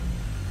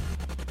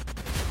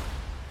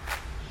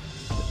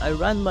I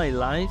ran my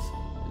life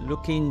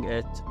looking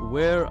at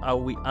where are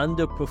we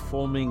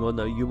underperforming on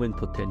our human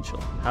potential,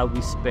 how we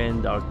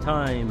spend our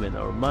time and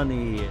our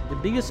money. The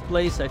biggest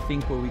place I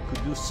think where we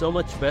could do so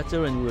much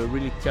better and we're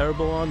really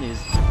terrible on is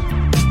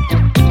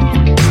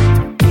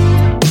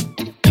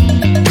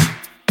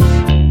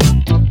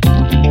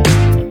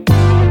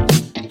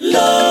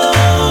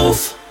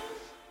LOAF!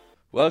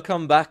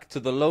 Welcome back to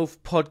the LOAF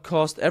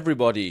Podcast,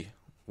 everybody.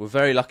 We're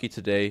very lucky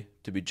today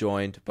to be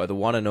joined by the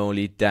one and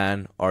only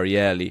Dan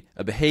Ariely,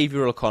 a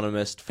behavioral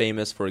economist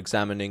famous for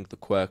examining the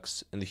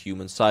quirks in the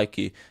human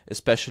psyche,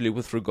 especially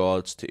with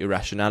regards to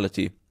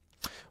irrationality.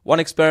 One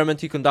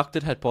experiment he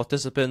conducted had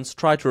participants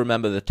try to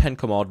remember the 10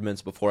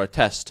 commandments before a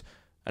test,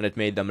 and it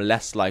made them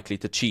less likely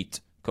to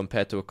cheat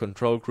compared to a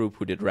control group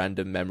who did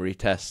random memory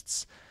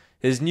tests.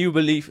 His new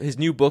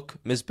book,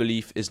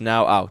 Misbelief, is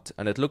now out,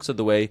 and it looks at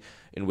the way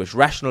in which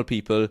rational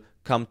people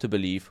come to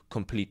believe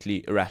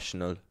completely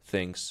irrational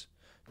things.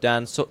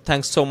 Dan,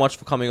 thanks so much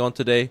for coming on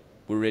today.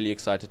 We're really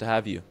excited to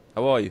have you.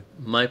 How are you?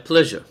 My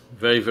pleasure.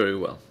 Very, very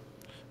well.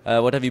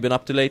 What have you been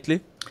up to lately?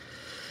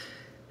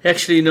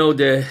 Actually, no,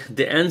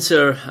 the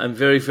answer, I'm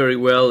very, very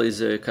well, is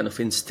a kind of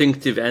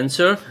instinctive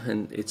answer,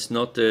 and it's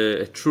not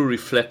a true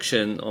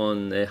reflection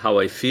on how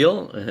I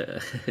feel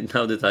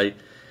now that I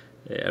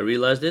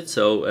realized it.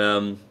 So,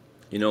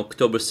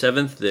 October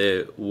 7th,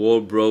 the war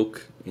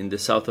broke in the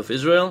south of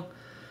Israel.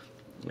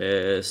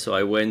 So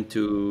I went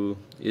to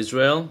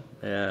Israel.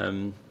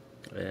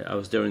 I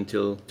was there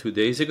until 2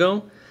 days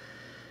ago.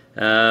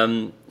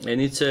 And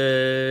it's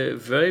a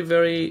very,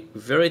 very,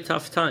 very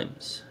tough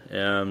times.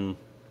 It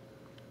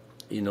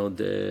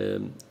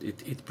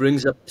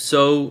brings up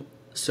so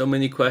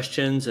many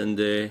questions, and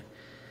the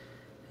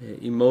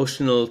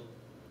emotional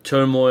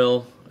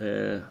turmoil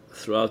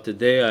throughout the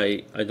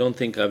day. I don't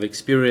think I've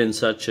experienced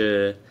such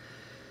a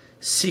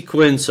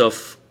sequence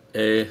of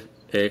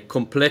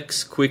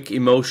complex, quick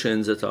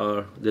emotions that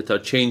are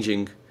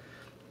changing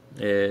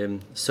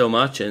so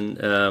much,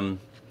 and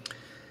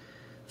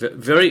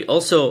very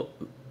also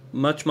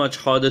much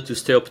harder to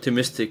stay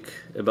optimistic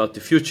about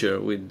the future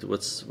with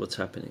what's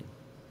happening.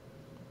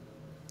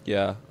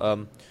 Yeah.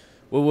 Well,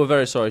 we're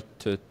very sorry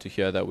to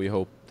hear that. We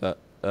hope that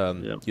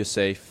you're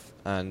safe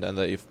and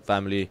that your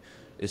family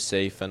is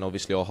safe, and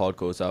obviously our heart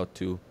goes out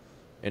to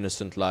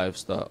innocent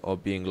lives that are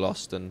being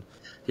lost. And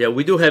yeah,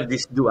 we do have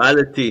this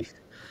duality.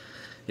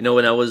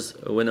 When I was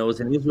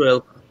in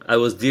Israel, I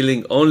was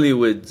dealing only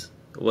with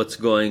what's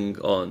going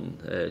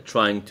on,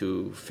 trying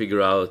to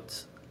figure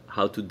out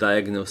how to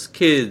diagnose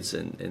kids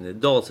and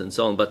adults and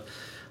so on. But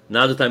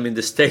now that I'm in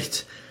the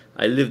States,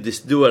 I live this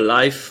dual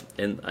life,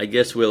 and I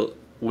guess we'll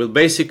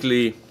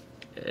basically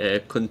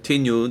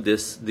continue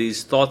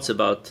these thoughts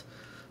about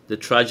the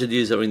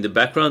tragedies are in the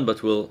background,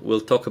 but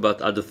we'll talk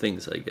about other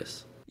things, I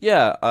guess.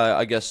 Yeah,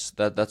 I guess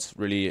that's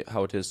really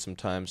how it is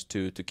sometimes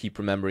to keep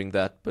remembering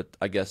that. But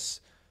I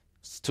guess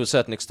to a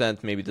certain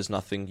extent, maybe there's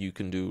nothing you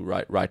can do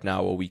right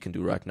now, or we can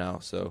do right now.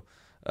 So,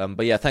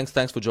 but yeah,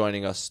 thanks for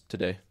joining us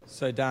today.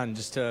 So Dan,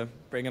 just to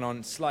bring it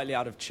on slightly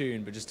out of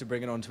tune, but just to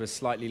bring it on to a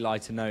slightly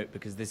lighter note,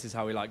 because this is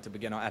how we like to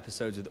begin our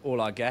episodes with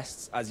all our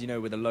guests, as you know,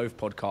 with a LOAF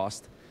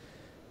podcast.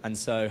 And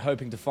so,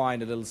 hoping to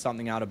find a little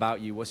something out about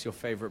you. What's your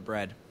favorite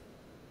bread?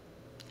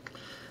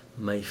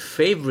 My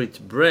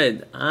favorite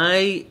bread,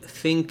 I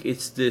think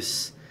it's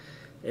this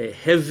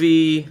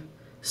heavy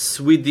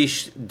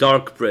Swedish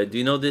dark bread. Do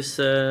you know this?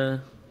 I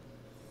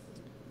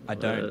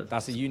don't.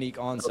 That's a unique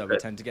answer. Okay. We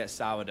tend to get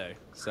sourdough.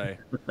 So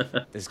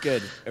it's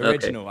good.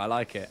 Original. Okay. I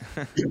like it.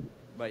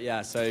 But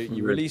yeah, so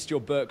you released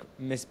your book,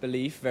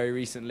 Misbelief, very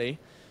recently.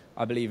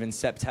 I believe in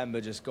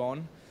September just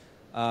gone.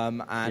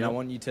 And I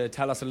want you to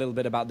tell us a little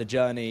bit about the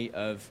journey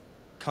of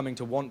coming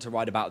to want to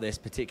write about this,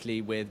 particularly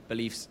with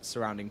beliefs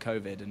surrounding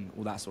COVID and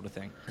all that sort of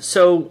thing.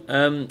 So,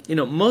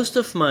 most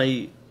of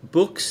my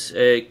books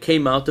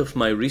came out of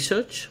my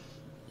research.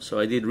 So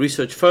I did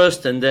research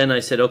first, and then I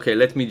said, okay,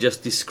 let me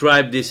just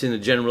describe this in a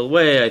general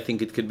way. I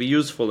think it could be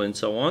useful, and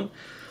so on.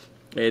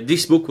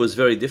 This book was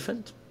very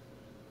different.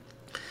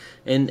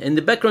 And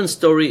the background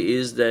story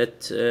is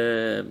that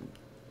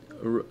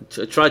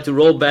try to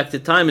roll back the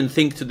time and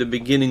think to the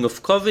beginning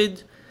of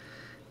COVID.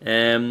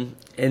 And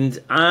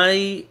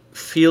I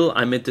feel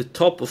I'm at the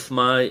top of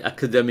my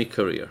academic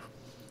career.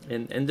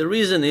 And the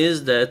reason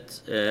is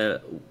that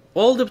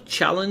all the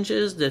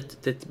challenges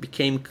that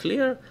became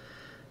clear,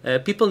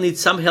 people need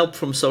some help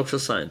from social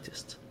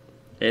scientists.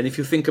 And if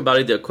you think about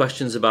it, there are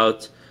questions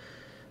about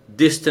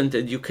distant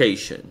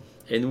education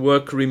and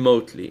work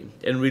remotely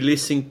and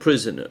releasing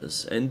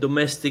prisoners and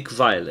domestic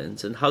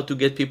violence and how to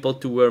get people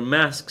to wear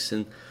masks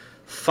and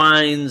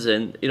fines,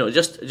 and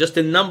just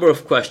a number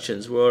of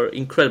questions were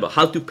incredible.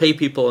 How to pay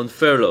people on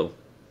furlough.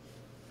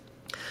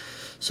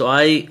 So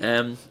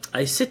I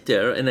sit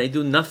there and I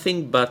do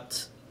nothing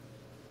but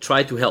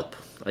try to help.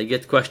 I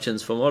get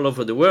questions from all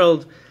over the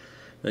world.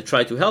 I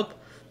try to help,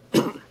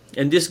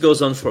 and this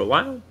goes on for a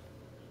while.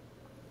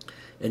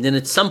 And then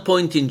at some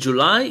point in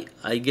July,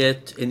 I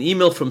get an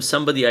email from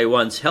somebody I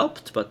once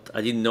helped, but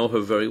I didn't know her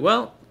very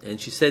well. And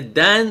she said,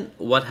 Dan,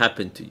 what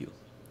happened to you?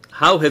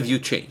 How have you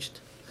changed?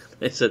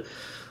 I said,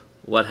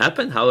 what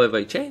happened? How have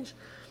I changed?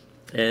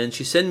 And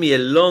she sent me a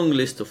long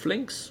list of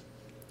links.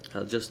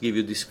 I'll just give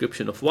you a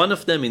description of one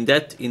of them. In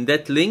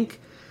that link,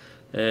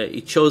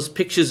 it shows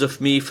pictures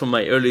of me from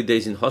my early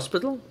days in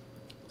hospital.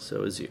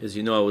 So as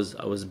you know,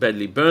 I was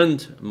badly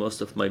burned.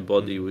 Most of my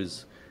body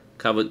was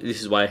covered.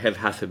 This is why I have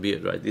half a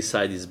beard, right? This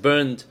side is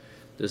burned.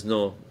 There's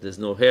no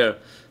hair.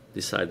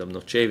 This side I'm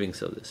not shaving,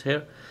 so there's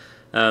hair.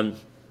 It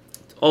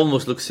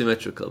almost looks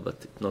symmetrical,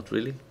 but not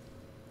really.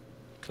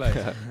 Close.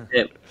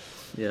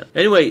 Yeah.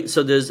 Anyway,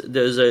 so there's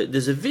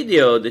a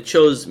video that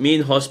shows me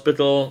in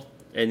hospital,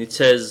 and it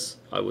says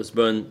I was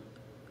burned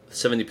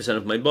 70%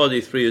 of my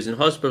body, 3 years in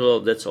hospital.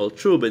 That's all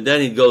true, but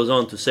then it goes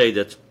on to say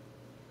that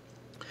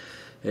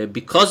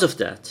because of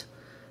that,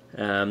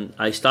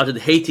 I started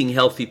hating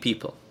healthy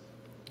people,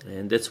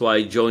 and that's why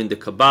I joined the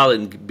Cabal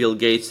and Bill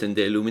Gates and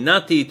the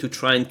Illuminati to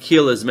try and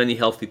kill as many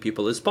healthy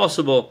people as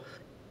possible,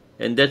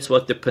 and that's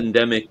what the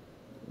pandemic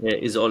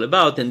is all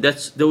about. And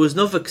there was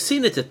no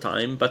vaccine at the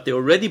time, but they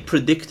already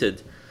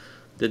predicted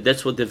that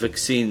that's what the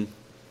vaccine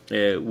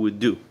would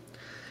do.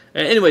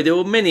 Anyway, there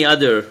were many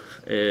other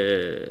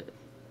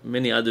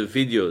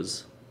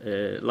videos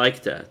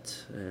like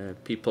that.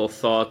 People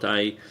thought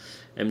I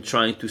am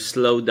trying to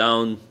slow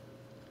down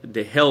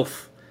the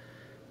health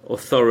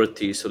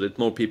authority so that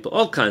more people,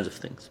 all kinds of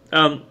things.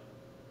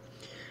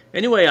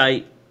 Anyway,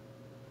 I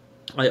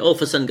all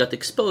of a sudden got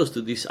exposed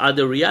to this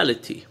other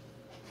reality.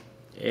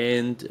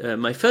 And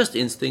my first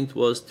instinct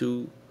was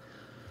to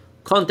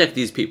contact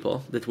these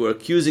people that were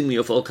accusing me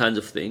of all kinds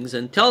of things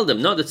and tell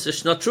them, no, that's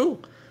just not true.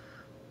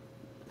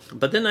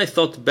 But then I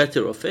thought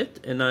better of it,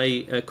 and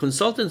I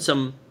consulted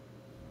some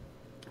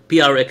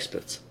PR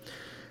experts.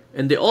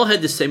 And they all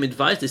had the same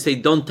advice. They say,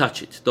 don't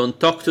touch it. Don't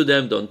talk to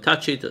them. Don't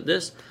touch it, or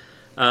this.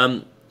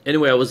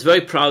 Anyway, I was very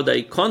proud.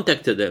 I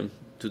contacted them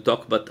to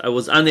talk, but I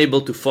was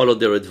unable to follow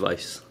their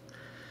advice.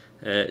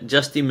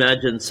 Just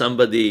imagine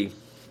somebody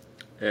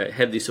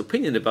have this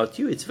opinion about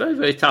you. It's very,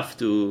 very tough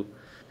to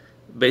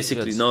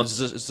basically not...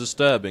 It's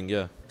disturbing,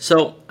 yeah.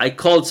 So I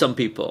called some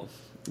people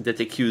that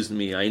accused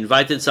me. I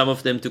invited some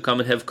of them to come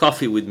and have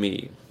coffee with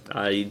me.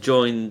 I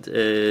joined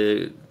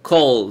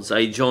calls.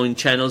 I joined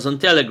channels on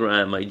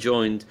Telegram. I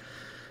joined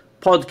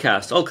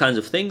podcasts, all kinds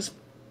of things.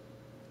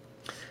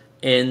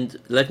 And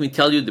let me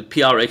tell you, the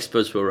PR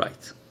experts were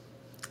right.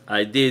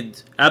 I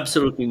did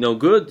absolutely no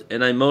good,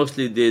 and I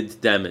mostly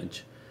did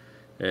damage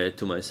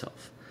to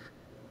myself.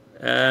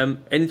 And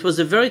it was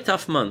a very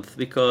tough month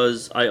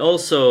because I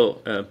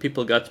also,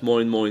 people got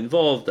more and more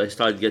involved. I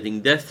started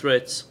getting death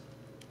threats.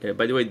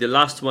 By the way, the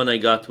last one I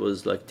got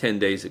was like 10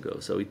 days ago.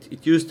 So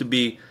it used to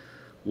be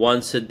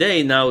once a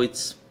day. Now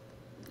it's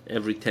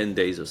every 10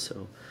 days or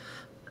so.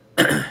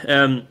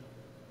 But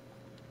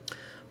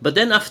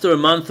then after a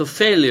month of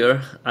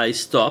failure, I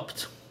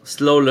stopped.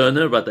 Slow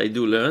learner, but I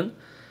do learn.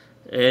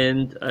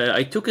 And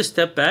I took a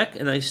step back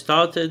and I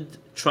started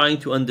trying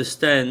to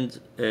understand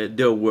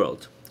their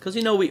world. Because,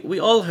 you know, we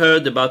all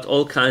heard about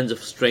all kinds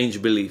of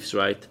strange beliefs,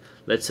 right?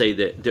 Let's say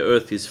the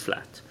earth is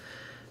flat.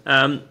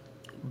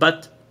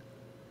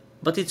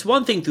 But it's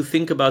one thing to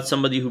think about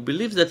somebody who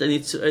believes that, and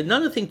it's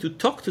another thing to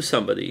talk to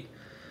somebody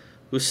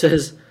who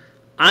says,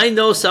 I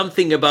know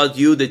something about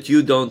you that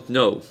you don't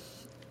know.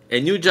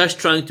 And you're just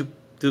trying to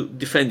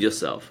defend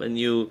yourself. And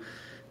you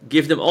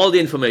give them all the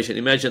information.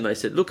 Imagine I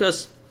said,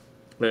 Lucas,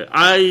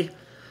 I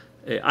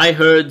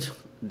heard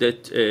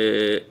that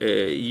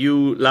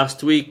you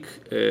last week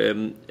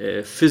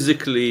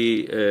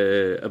physically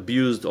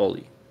abused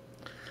Oli.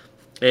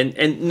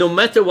 And no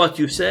matter what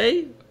you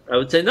say, I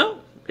would say, no,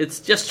 it's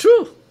just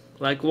true.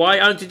 Like, why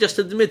aren't you just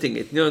admitting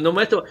it? You know, no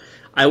matter,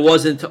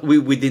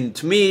 we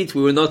didn't meet,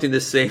 we were not in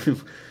the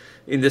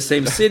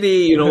same city,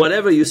 you know,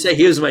 whatever you say,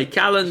 here's my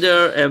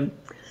calendar,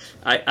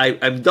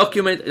 I'm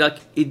documenting, like,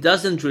 it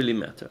doesn't really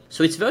matter.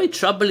 So it's very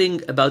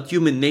troubling about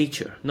human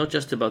nature, not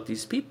just about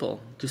these people,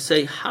 to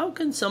say, how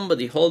can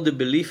somebody hold a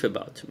belief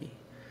about me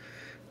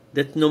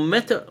that no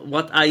matter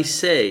what I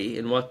say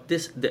and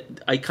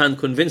that I can't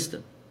convince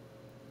them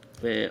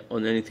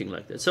on anything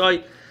like that. So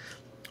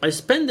I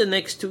spent the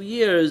next 2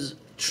 years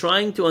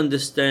trying to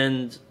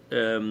understand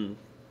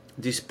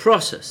this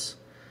process.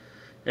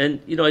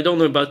 And, you know, I don't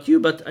know about you,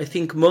 but I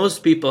think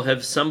most people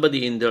have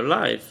somebody in their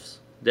lives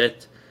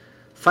that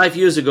 5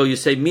 years ago you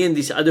say, me and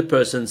this other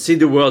person see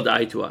the world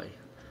eye to eye.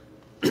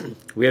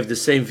 We have the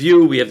same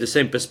view, we have the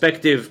same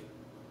perspective,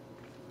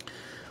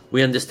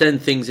 we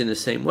understand things in the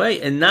same way.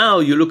 And now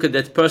you look at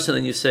that person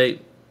and you say,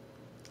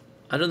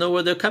 I don't know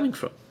where they're coming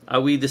from.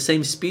 Are we the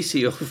same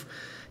species of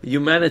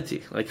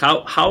humanity? Like,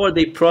 how are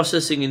they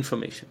processing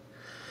information?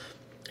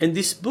 And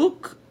this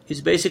book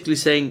is basically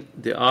saying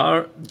they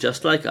are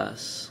just like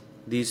us.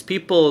 These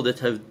people that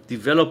have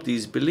developed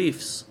these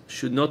beliefs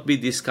should not be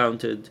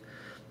discounted.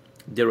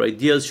 Their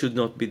ideas should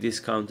not be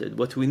discounted.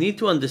 What we need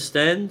to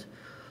understand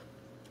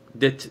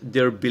that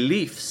their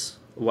beliefs,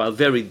 while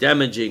very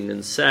damaging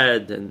and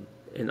sad and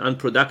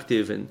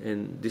unproductive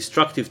and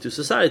destructive to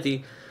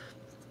society,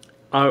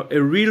 are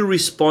a real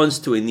response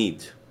to a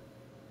need.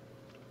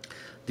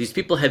 These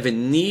people have a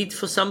need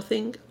for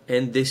something,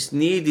 and this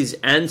need is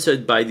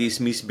answered by these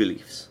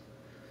misbeliefs.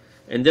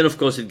 And then, of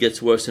course, it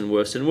gets worse and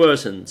worse and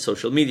worse, and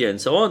social media and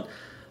so on.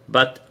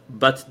 But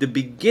the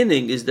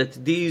beginning is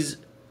that these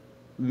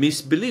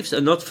misbeliefs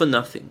are not for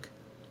nothing.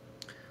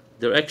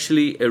 They're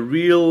actually a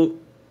real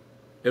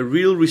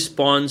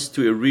response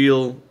to a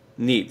real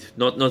need,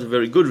 not a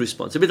very good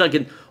response. A bit like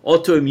an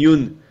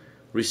autoimmune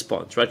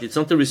response, right? It's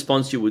not a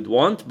response you would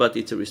want, but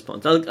it's a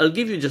response. I'll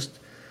give you just,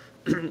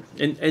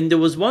 and there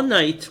was one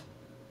night,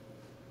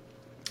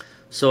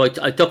 so I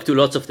talked to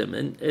lots of them,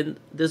 and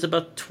there's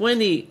about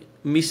 20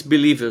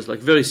 misbelievers, like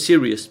very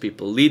serious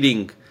people,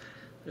 leading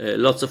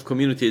lots of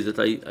communities that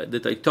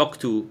I talk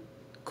to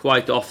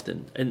quite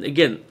often. And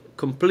again,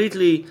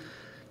 completely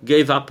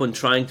gave up on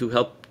trying to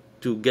help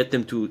to get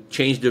them to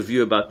change their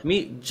view about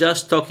me,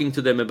 just talking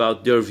to them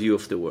about their view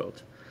of the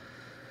world.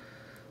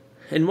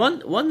 And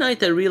one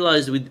night I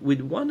realized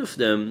with one of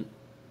them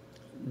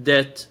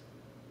that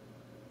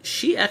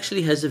she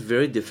actually has a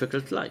very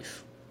difficult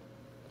life.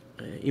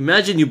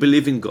 Imagine you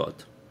believe in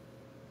God.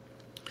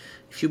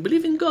 If you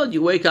believe in God,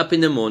 you wake up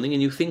in the morning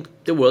and you think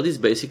the world is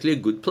basically a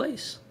good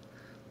place.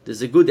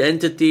 There's a good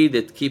entity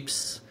that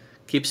keeps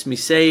me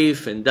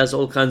safe and does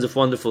all kinds of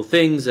wonderful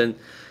things, and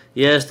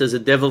yes, there's a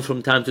devil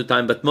from time to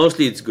time, but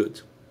mostly it's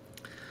good.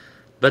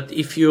 But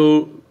if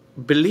you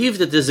believe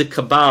that there's a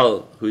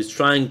cabal who is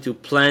trying to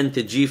plant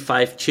a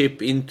G5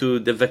 chip into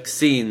the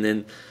vaccine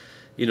and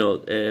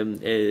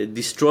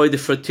destroy the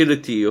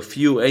fertility of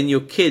you and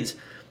your kids,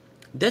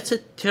 that's a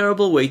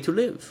terrible way to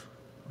live,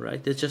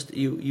 right? That's just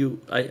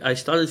I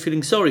started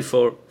feeling sorry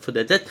for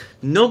that. That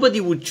nobody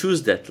would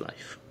choose that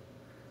life,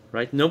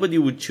 right? Nobody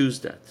would choose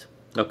that.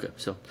 Okay,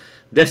 so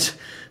that's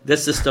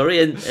the story,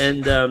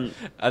 and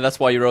that's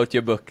why you wrote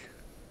your book.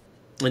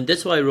 And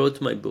that's why I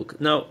wrote my book.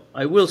 Now,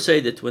 I will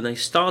say that when I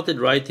started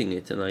writing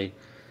it and I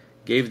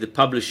gave the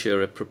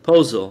publisher a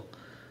proposal,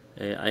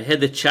 I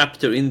had a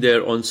chapter in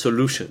there on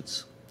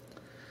solutions.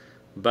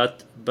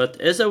 But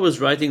as I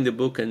was writing the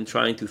book and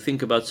trying to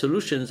think about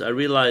solutions, I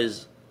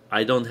realized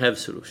I don't have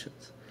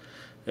solutions.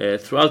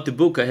 Throughout the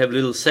book, I have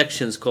little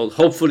sections called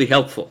Hopefully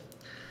Helpful,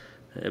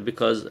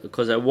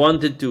 because I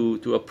wanted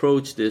to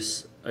approach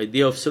this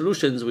idea of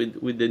solutions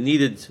with the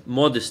needed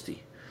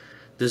modesty.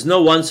 There's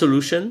no one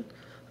solution.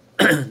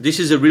 This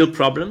is a real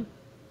problem.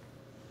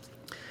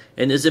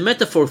 And as a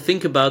metaphor,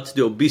 think about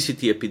the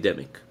obesity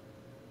epidemic.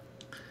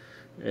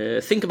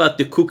 Think about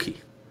the cookie.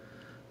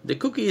 The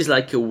cookie is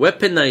like a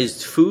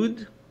weaponized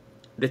food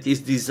that is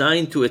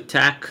designed to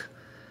attack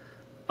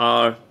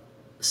our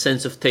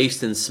sense of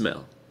taste and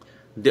smell.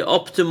 The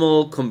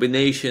optimal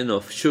combination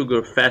of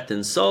sugar, fat,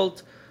 and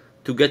salt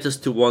to get us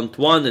to want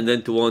one and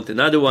then to want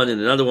another one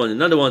and another one and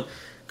another one,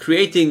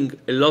 creating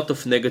a lot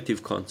of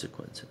negative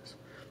consequences.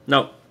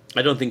 Now,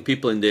 I don't think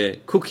people in the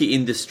cookie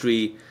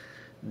industry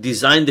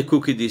designed the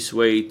cookie this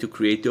way to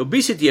create the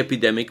obesity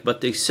epidemic, but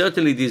they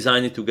certainly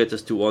designed it to get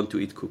us to want to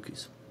eat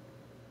cookies.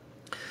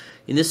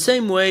 In the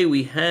same way,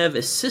 we have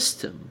a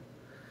system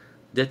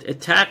that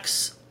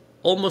attacks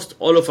almost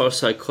all of our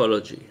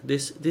psychology.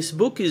 This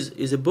book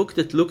is a book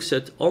that looks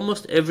at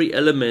almost every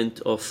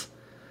element of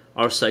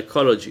our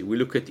psychology. We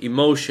look at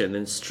emotion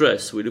and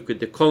stress. We look at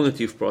the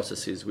cognitive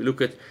processes. We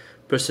look at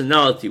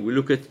personality. We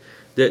look at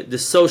the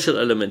social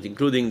element,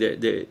 including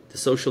the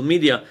social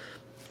media.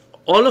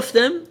 All of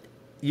them,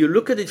 you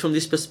look at it from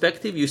this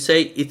perspective, you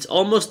say it's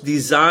almost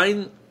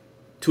designed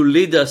to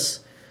lead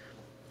us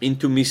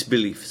into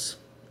misbeliefs.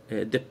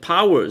 The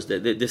powers,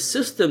 the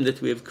system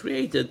that we have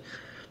created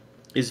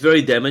is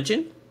very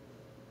damaging.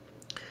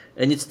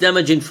 And it's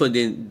damaging for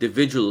the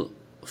individual,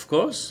 of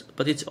course,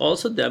 but it's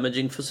also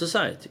damaging for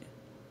society.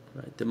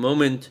 Right? The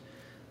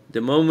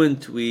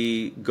moment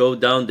we go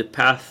down the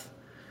path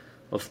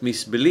of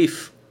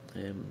misbelief,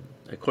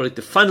 I call it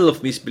the funnel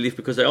of misbelief,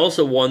 because I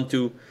also want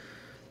to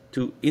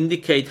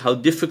indicate how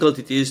difficult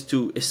it is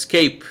to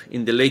escape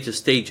in the later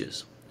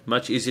stages.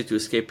 Much easier to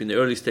escape in the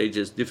early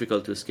stages,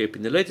 difficult to escape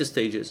in the later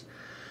stages.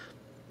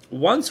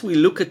 Once we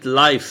look at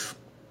life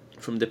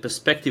from the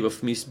perspective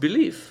of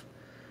misbelief,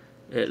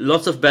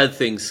 lots of bad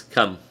things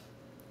come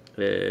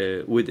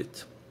with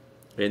it.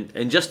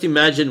 And just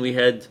imagine we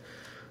had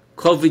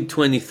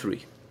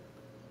COVID-23.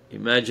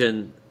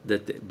 Imagine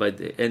that by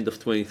the end of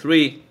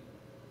 23,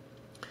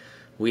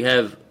 we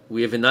have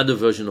another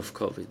version of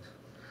COVID.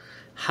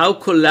 How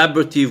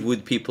collaborative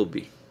would people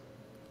be?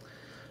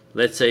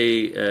 Let's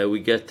say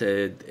we get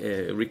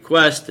a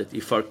request that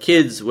if our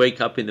kids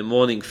wake up in the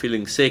morning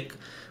feeling sick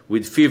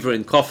with fever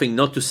and coughing,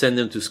 not to send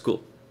them to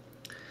school.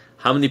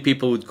 How many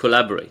people would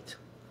collaborate?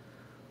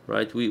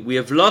 Right? We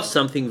have lost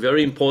something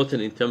very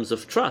important in terms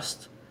of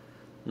trust.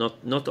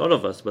 Not all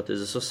of us, but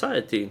as a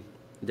society,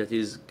 that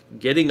is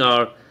getting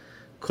our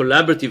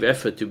collaborative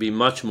effort to be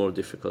much more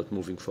difficult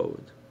moving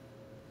forward.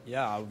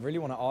 Yeah, I really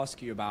want to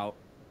ask you about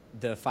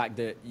the fact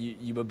that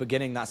you were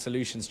beginning that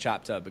solutions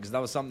chapter, because that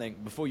was something,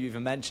 before you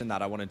even mentioned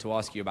that, I wanted to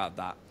ask you about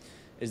that,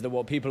 is that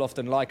what people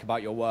often like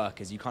about your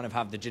work is you kind of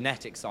have the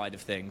genetic side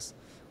of things,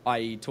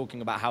 i.e.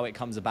 talking about how it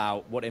comes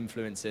about, what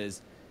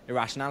influences.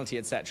 irrationality,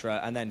 etc.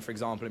 And then, for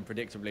example, in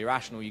predictably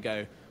irrational, you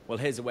go, well,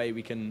 here's a way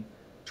we can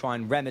try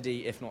and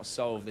remedy, if not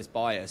solve, this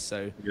bias.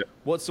 So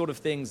what sort of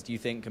things do you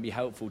think can be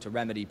helpful to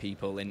remedy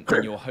people in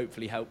your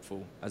hopefully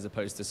helpful as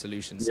opposed to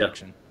solutions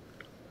section?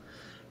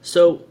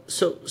 So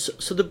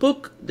the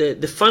book,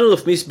 the funnel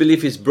of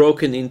misbelief is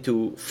broken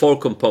into 4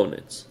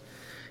 components: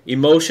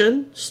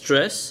 emotion,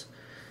 stress,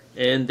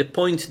 and the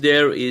point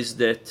there is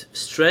that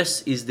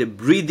stress is the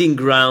breeding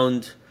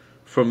ground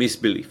for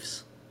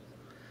misbeliefs.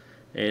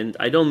 And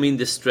I don't mean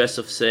the stress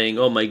of saying,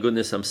 oh my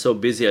goodness, I'm so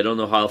busy, I don't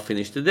know how I'll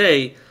finish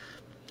today.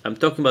 I'm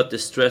talking about the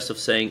stress of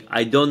saying,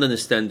 I don't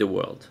understand the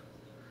world.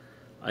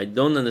 I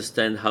don't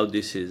understand how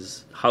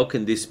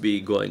can this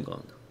be going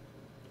on,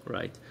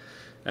 right?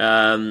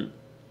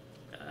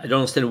 I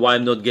don't understand why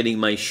I'm not getting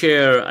my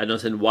share. I don't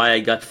understand why I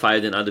got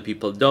fired and other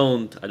people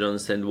don't. I don't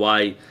understand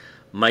why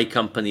my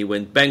company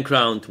went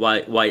bankrupt,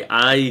 why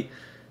I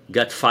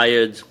got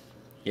fired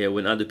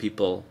when other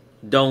people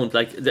don't.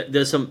 Like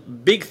there's some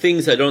big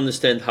things I don't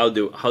understand how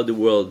the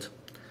world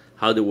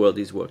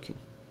is working.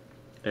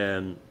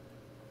 And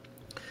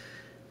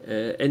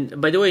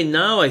by the way,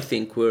 now I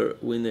think we're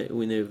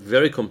in a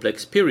very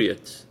complex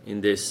period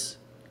in this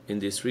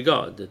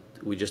regard, that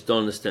we just don't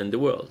understand the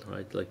world,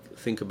 right? Like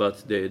think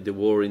about the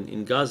war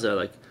in Gaza.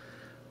 Like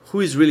who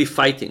is really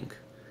fighting?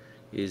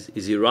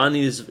 Is Iran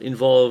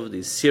involved?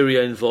 Is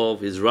Syria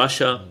involved? Is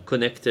Russia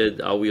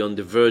connected? Are we on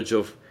the verge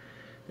of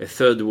a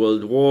third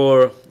world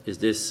war? Is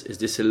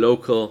this a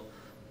local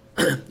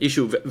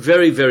issue?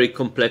 Very, very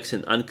complex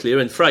and unclear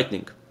and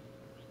frightening.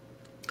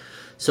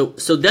 So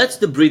that's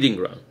the breeding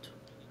ground.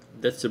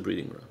 That's the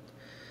breeding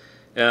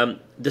ground.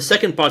 The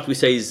second part we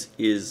say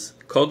is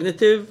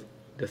cognitive.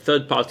 The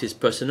third part is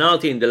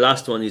personality, and the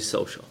last one is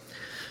social.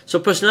 So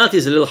personality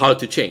is a little hard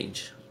to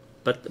change,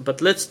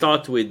 but let's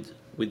start with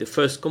the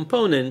first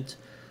component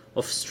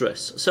of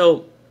stress.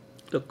 So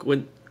look,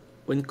 when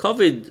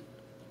COVID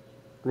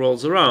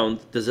rolls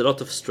around, there's a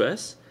lot of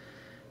stress,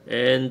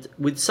 and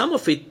with some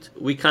of it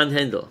we can't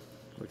handle.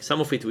 Like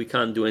some of it we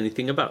can't do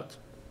anything about,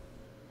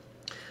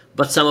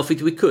 but some of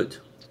it we could.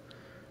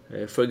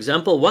 For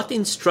example, what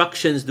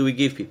instructions do we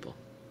give people?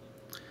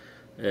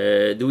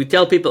 Do we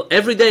tell people,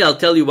 every day I'll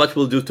tell you what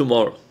we'll do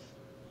tomorrow?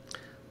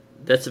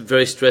 That's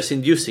very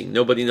stress-inducing.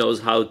 Nobody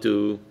knows how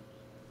to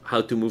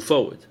move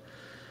forward.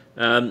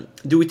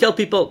 Do we tell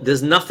people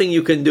there's nothing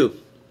you can do?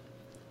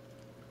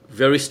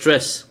 Very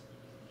stress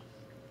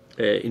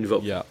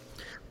involved. Yeah.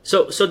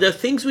 So there are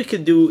things we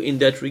can do in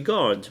that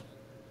regard.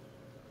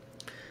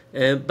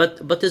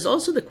 But there's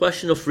also the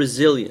question of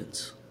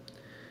resilience.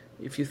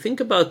 If you think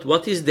about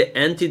what is the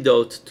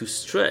antidote to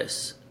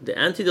stress, the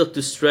antidote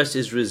to stress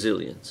is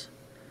resilience.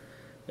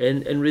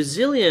 And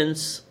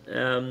resilience,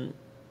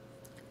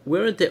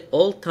 we're at the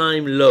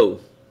all-time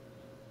low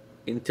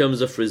in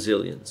terms of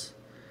resilience.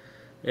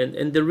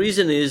 And the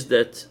reason is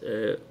that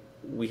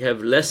we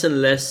have less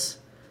and less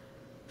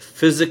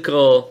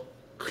physical,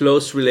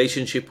 close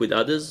relationship with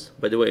others.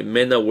 By the way,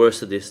 men are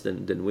worse at this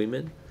than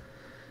women.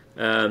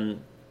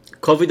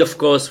 COVID, of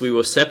course, we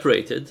were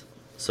separated,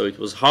 so it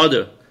was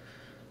harder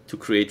to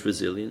create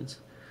resilience.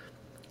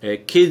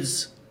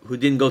 Kids who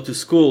didn't go to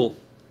school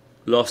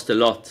lost a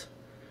lot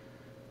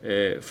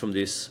from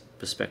this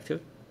perspective.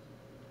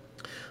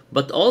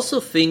 But also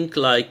think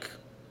like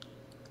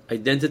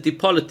identity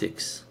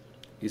politics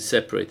is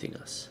separating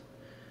us.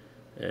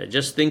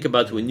 Just think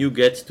about when you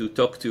get to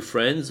talk to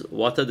friends,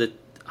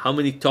 how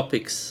many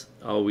topics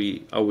are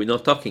we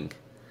not talking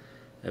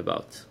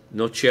about,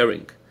 not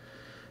sharing?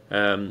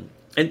 And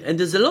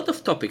there's a lot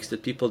of topics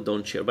that people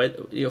don't share.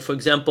 But for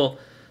example,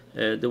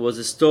 there was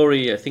a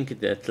story, I think in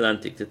the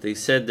Atlantic, that they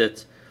said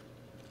that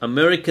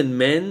American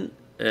men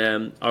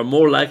are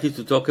more likely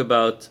to talk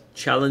about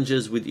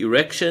challenges with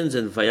erections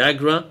and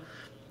Viagra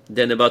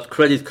than about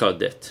credit card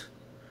debt.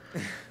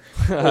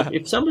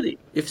 If somebody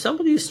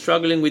is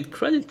struggling with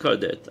credit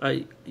card debt,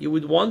 you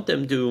would want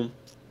them to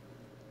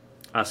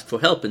ask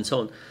for help and so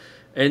on.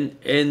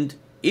 And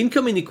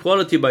income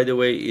inequality, by the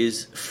way,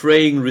 is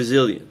fraying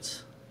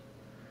resilience.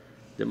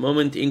 The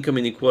moment income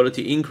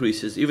inequality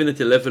increases, even at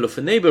the level of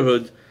a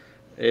neighborhood,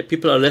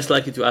 people are less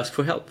likely to ask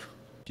for help.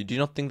 Do you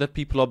not think that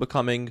people are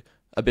becoming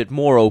a bit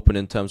more open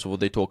in terms of what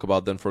they talk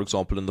about than, for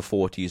example, in the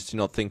 40s? Do you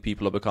not think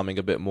people are becoming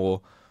a bit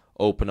more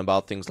open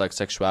about things like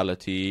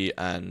sexuality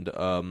and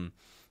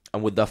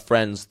with their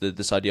friends,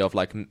 this idea of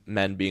like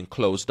men being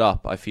closed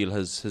up, I feel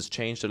has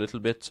changed a little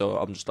bit. So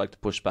I'm just like to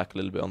push back a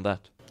little bit on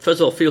that.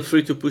 First of all, feel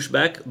free to push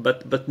back,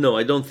 but no,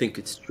 I don't think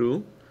it's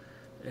true.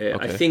 Okay.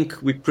 I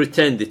think we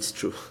pretend it's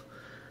true.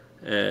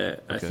 Okay.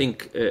 I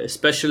think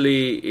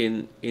especially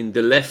in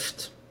the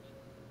left,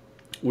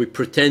 we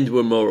pretend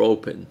we're more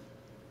open.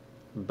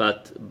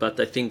 But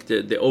I think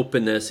the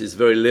openness is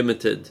very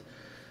limited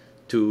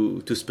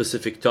to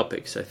specific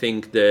topics. I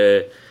think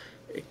the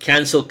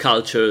cancel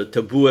culture,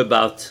 taboo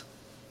about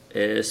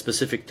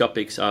specific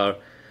topics are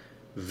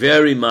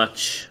very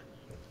much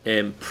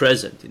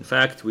present. In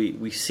fact,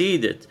 we see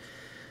that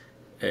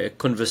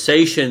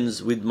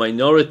conversations with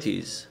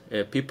minorities,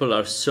 people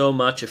are so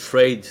much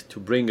afraid to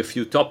bring a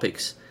few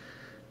topics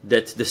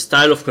that the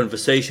style of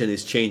conversation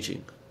is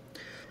changing.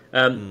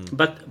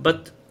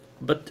 But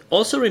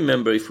also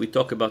remember, if we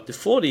talk about the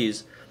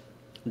 40s,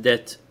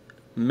 that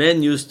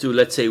men used to,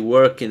 let's say,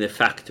 work in a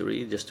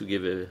factory, just to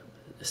give a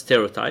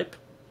stereotype,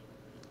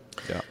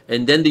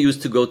 and then they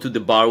used to go to the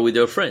bar with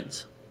their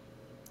friends.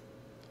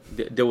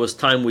 There was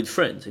time with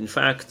friends. In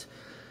fact,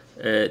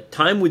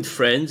 time with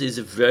friends is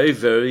a very,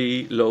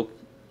 very low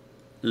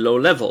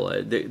level.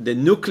 The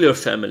nuclear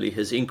family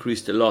has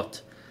increased a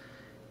lot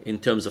in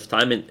terms of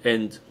time,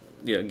 and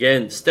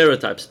again,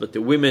 stereotypes, but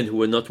the women who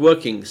were not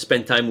working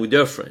spent time with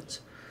their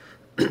friends.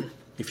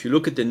 If you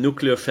look at the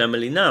nuclear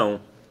family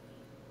now,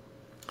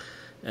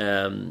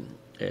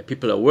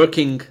 people are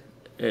working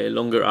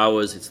longer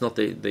hours. It's not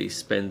they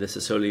spend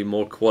necessarily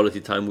more quality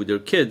time with their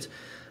kids,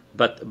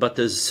 but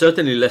there's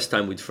certainly less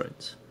time with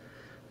friends.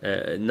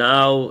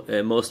 Now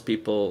most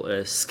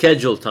people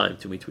schedule time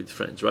to meet with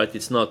friends, right?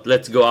 It's not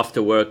let's go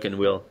after work and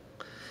we'll.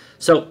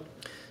 So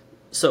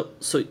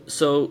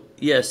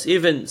yes,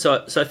 even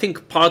so I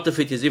think part of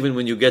it is even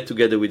when you get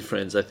together with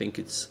friends, I think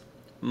it's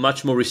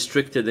much more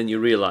restricted than you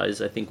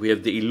realize. I think we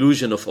have the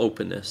illusion of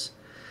openness,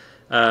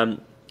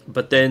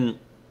 but then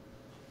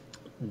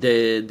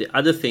the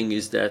other thing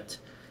is that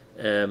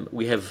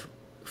we have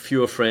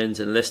fewer friends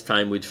and less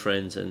time with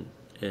friends and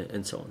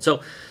so on.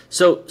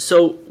 So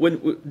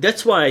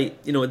that's why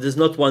there's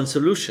not one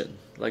solution.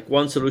 Like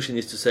one solution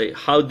is to say,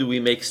 how do we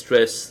make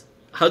stress?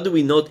 How do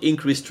we not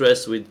increase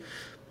stress with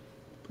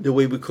the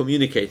way we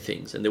communicate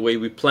things and the way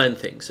we plan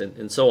things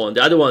and so on.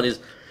 The other one is,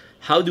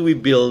 how do we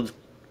build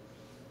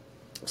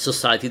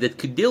society that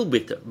could deal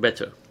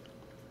better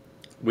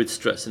with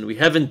stress? And we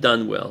haven't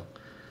done well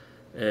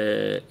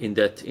in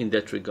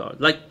that regard.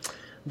 Like,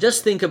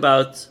 just think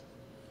about,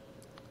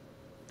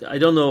 I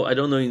don't know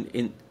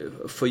in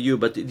for you,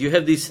 but do you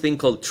have this thing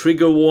called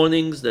trigger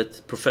warnings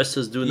that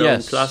professors do now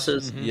in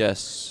classes? Mm-hmm.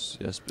 Yes,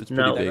 it's pretty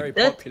They're big. very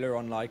popular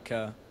on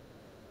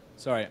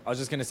sorry, I was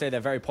just going to say they're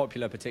very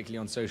popular, particularly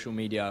on social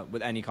media,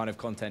 with any kind of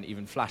content,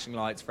 even flashing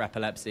lights for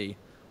epilepsy,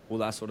 all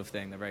that sort of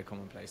thing. They're very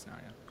commonplace now,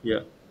 yeah.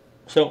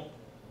 So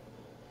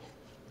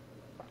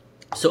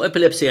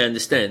epilepsy, I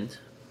understand,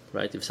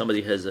 right? If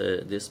somebody has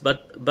this,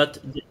 but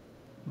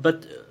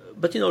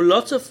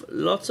lots of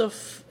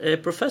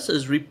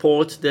professors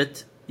report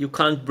that you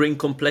can't bring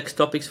complex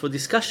topics for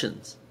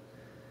discussions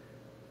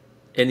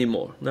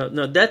anymore.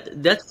 Now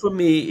that for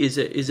me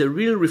is a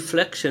real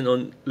reflection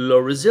on low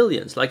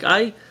resilience. Like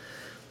I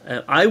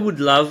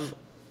would love,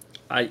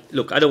 I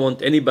don't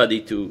want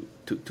anybody to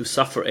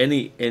suffer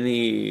any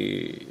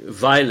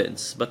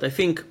violence, but I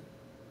think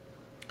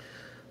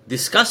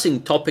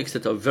discussing topics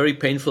that are very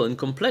painful and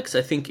complex,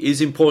 I think,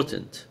 is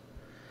important.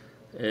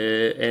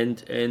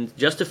 And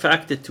just the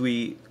fact that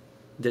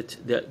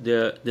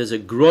there's a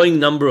growing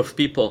number of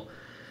people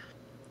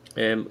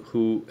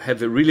who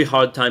have a really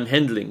hard time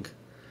handling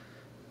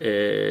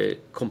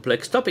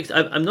complex topics.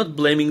 I'm not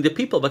blaming the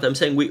people, but I'm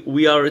saying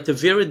we are at a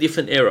very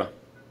different era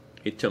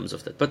in terms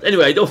of that. But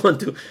anyway, I don't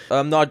want to.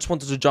 No, I just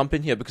wanted to jump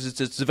in here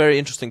because it's a very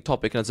interesting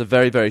topic and it's a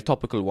very, very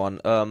topical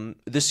one.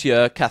 This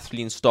year,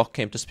 Kathleen Stock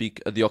came to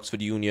speak at the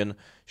Oxford Union.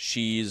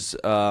 She's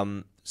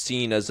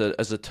seen as a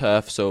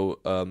TERF, so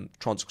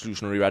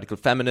trans-exclusionary radical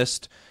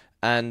feminist,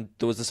 and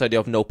there was this idea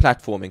of no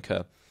platforming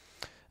her.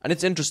 And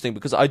it's interesting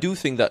because I do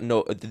think that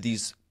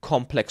these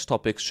complex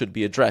topics should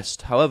be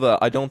addressed. However,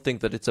 I don't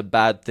think that it's a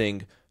bad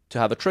thing to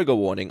have a trigger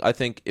warning. I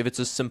think if it's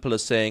as simple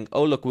as saying,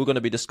 oh, look, we're going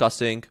to be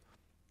discussing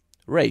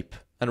rape,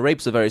 and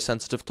rape's a very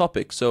sensitive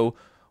topic, so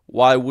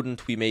why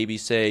wouldn't we maybe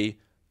say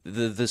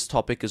this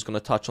topic is going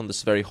to touch on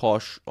this very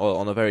harsh or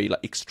on a very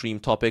extreme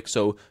topic,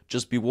 so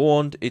just be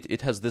warned,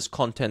 it has this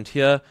content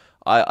here.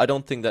 I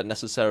don't think that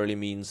necessarily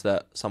means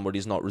that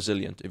somebody's not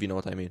resilient, if you know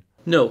what I mean.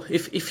 No,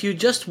 if you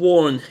just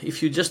warn,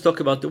 if you just talk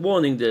about the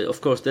warning,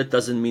 of course that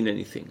doesn't mean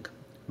anything.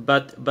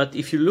 But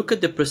if you look at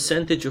the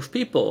percentage of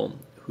people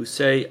who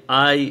say,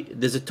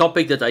 there's a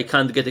topic that I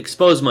can't get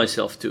exposed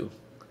myself to,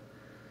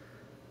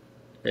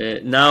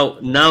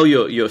 now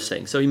you're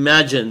saying. So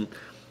imagine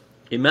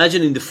in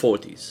the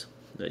 40s,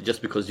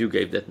 just because you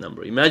gave that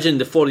number. Imagine in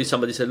the 40s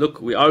somebody said,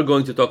 look, we are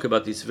going to talk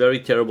about this very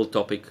terrible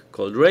topic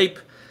called rape.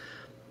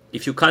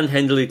 If you can't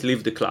handle it,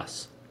 leave the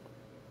class.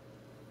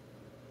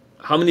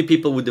 How many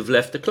people would have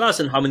left the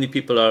class, and how many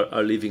people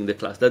are leaving the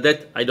class?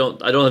 That I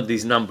don't have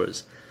these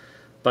numbers,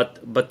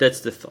 but that's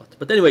the thought.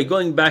 But anyway,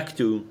 going back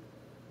to,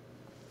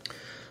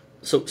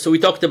 so we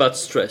talked about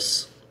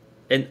stress,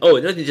 and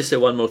let me just say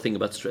one more thing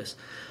about stress.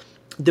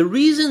 The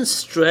reason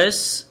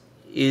stress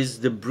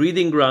is the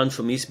breeding ground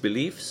for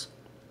misbeliefs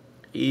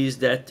is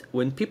that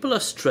when people are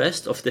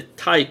stressed of the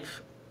type,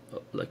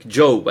 like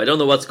Job, I don't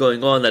know what's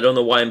going on, I don't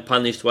know why I'm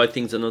punished, why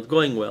things are not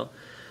going well,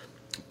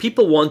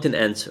 people want an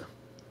answer.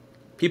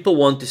 People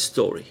want a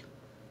story.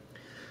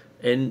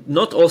 And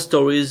not all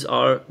stories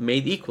are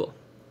made equal.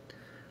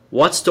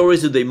 What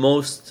stories do they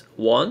most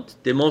want?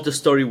 They want a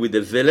story with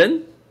a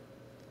villain.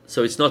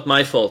 So it's not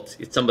my fault,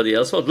 it's somebody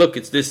else's fault. Look,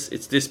 it's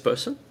this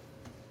person.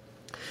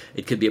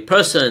 It could be a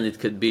person, it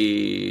could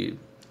be,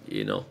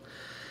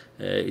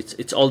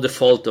 It's all the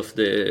fault of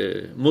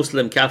the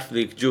Muslim,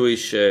 Catholic,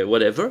 Jewish,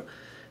 whatever.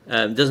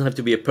 It doesn't have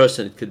to be a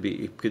person. It could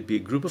be a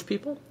group of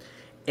people,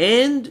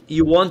 and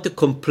you want a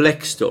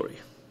complex story.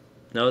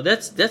 Now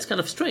that's kind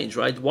of strange,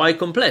 right? Why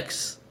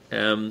complex?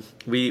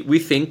 We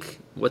think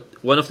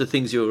one of the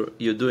things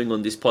you're doing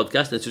on this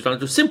podcast is you're trying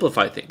to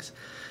simplify things,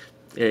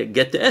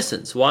 get the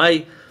essence.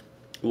 Why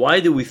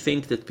do we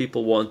think that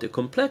people want a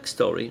complex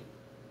story?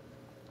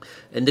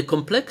 And the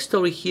complex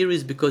story here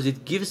is because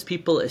it gives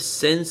people a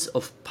sense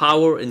of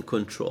power and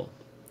control.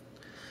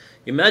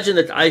 Imagine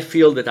that I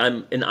feel that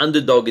I'm an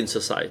underdog in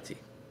society.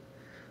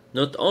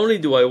 Not only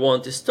do I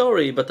want a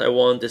story, but I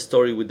want a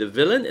story with the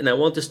villain, and I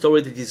want a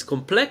story that is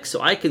complex, so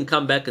I can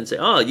come back and say,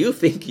 you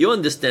think you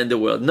understand the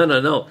world.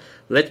 No.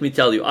 Let me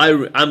tell you,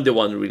 I'm the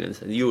one who really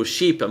understands. You're a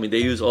sheep. I mean,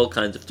 they use all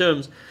kinds of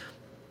terms,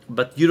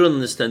 but you don't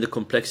understand the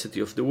complexity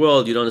of the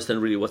world. You don't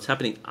understand really what's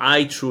happening.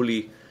 I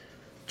truly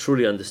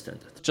understand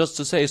it. Just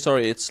to say,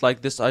 sorry, it's like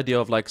this idea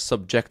of like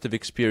subjective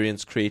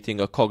experience creating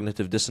a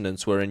cognitive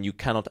dissonance wherein you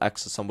cannot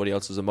access somebody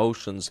else's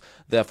emotions,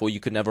 therefore you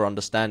can never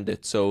understand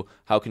it. So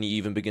how can you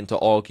even begin to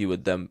argue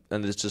with them?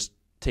 And it's just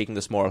taking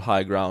this moral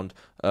high ground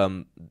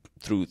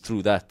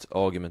through that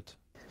argument.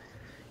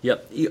 Yeah,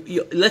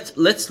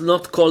 let's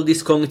not call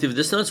this cognitive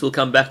dissonance. We'll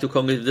come back to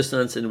cognitive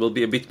dissonance and we'll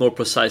be a bit more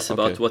precise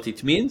about what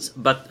it means.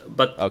 But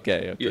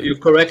okay. You're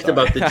correct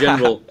about the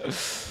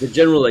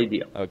general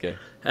idea. Okay.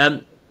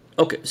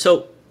 Okay,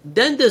 so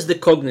then there's the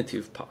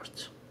cognitive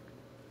part.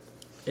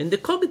 In the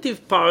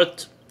cognitive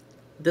part,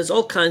 there's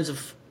all kinds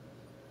of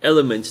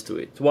elements to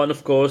it. One,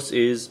 of course,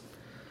 is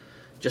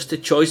just a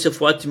choice of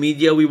what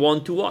media we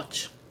want to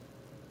watch.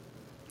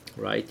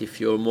 Right? If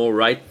you're more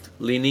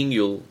right-leaning,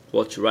 you'll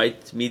watch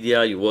right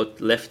media. You watch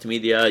left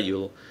media.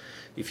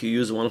 If you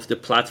use one of the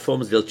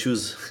platforms,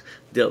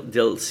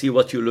 they'll see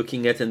what you're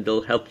looking at and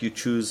they'll help you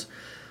choose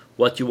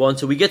what you want.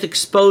 So we get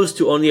exposed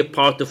to only a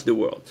part of the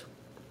world.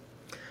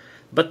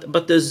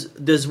 But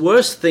there's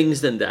worse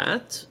things than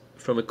that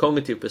from a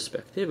cognitive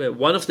perspective.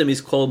 One of them is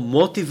called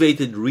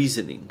motivated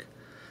reasoning.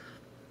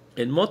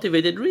 And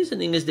motivated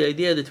reasoning is the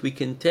idea that we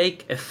can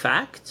take a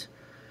fact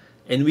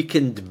and we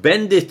can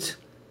bend it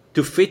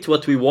to fit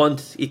what we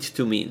want it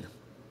to mean.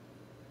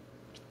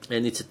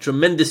 And it's a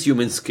tremendous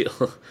human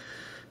skill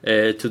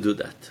to do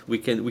that. We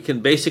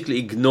can basically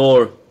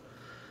ignore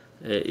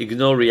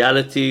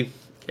reality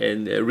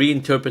and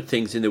reinterpret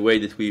things in the way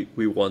that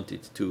we want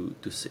it to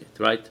see it,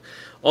 right?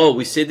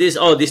 We say this,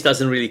 this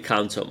doesn't really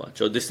count so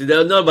much. Or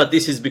but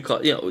this is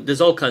because,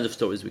 there's all kinds of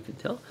stories we can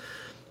tell.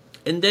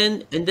 And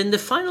then the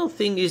final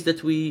thing is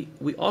that we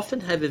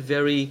often have a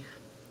very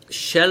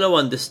shallow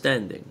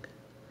understanding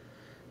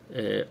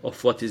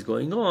of what is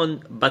going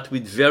on, but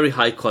with very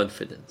high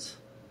confidence.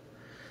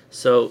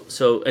 So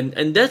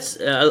that's,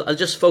 I'll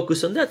just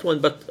focus on that one,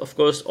 but of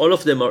course all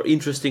of them are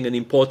interesting and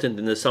important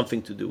and there's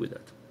something to do with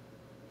that.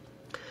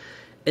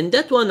 And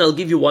that one, I'll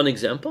give you one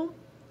example.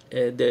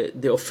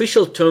 The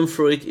official term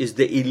for it is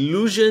the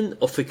illusion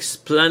of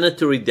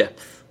explanatory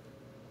depth.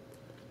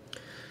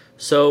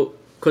 So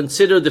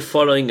consider the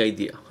following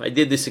idea. I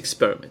did this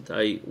experiment.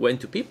 I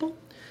went to people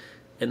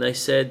and I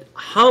said,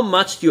 how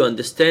much do you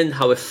understand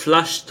how a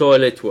flush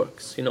toilet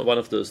works? One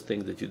of those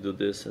things that you do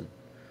this and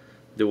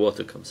the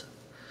water comes out.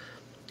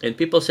 And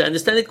people say, I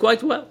understand it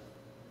quite well.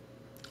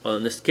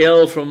 On a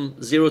scale from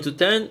 0 to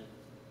 10,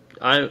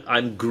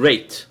 I'm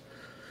great.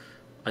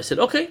 I said,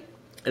 okay,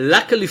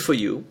 luckily for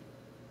you,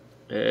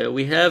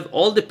 we have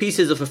all the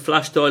pieces of a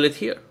flush toilet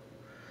here.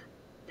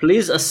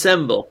 Please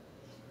assemble.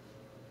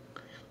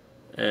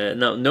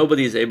 Now,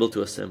 nobody is able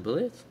to assemble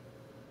it.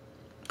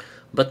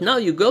 But now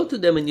you go to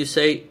them and you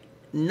say,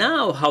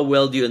 now how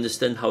well do you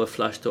understand how a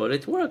flush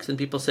toilet works? And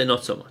people say,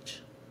 not so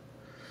much.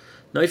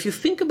 Now, if you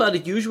think about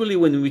it, usually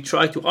when we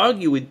try to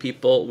argue with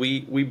people,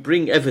 we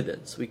bring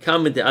evidence. We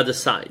come at the other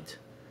side,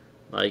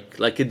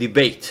 like a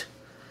debate.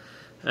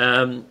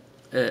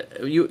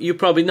 You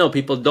probably know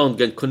people don't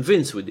get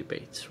convinced with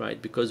debates,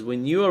 right? Because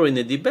when you are in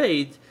a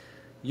debate,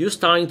 you're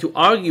starting to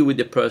argue with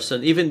the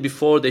person even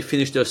before they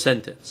finish their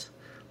sentence,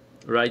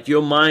 right?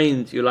 Your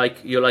mind, you're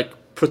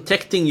like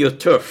protecting your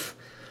turf.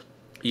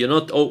 You're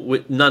not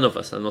with none of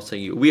us. I'm not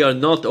saying you. We are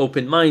not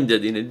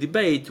open-minded in a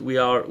debate. We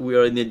are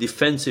in a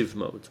defensive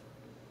mode.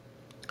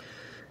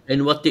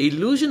 And what the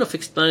illusion of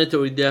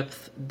explanatory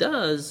depth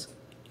does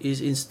is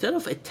instead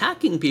of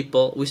attacking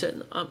people, we say,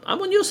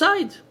 I'm on your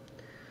side.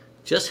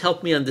 Just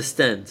help me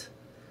understand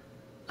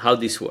how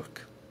this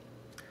works,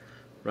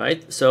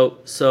 right?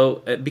 So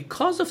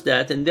because of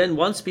that, and then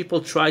once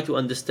people try to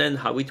understand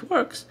how it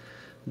works,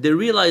 they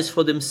realize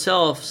for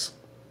themselves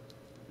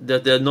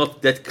that they're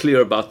not that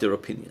clear about their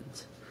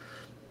opinions.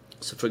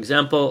 So, for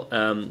example,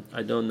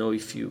 I don't know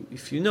if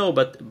you know,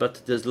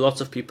 but there's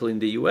lots of people in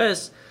the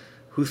U.S.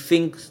 who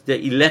think the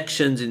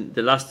elections in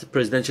the last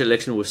presidential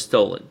election were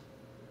stolen.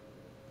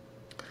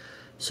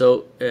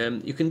 So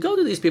you can go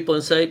to these people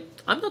and say,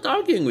 I'm not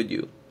arguing with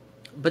you,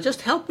 but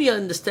just help me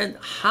understand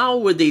how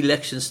were the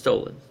elections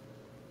stolen?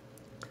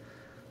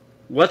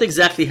 What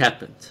exactly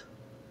happened?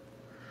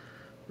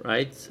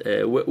 right?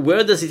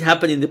 Where does it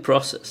happen in the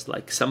process?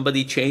 Like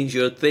somebody change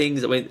your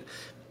things. I mean,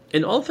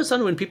 and all of a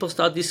sudden when people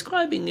start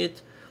describing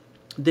it,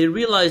 they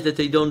realize that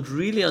they don't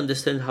really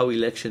understand how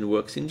election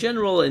works in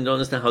general and don't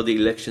understand how the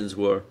elections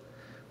were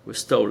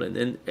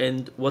stolen.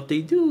 And what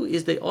they do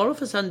is they all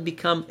of a sudden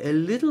become a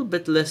little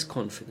bit less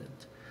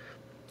confident.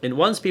 And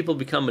once people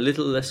become a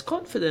little less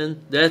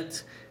confident,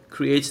 that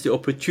creates the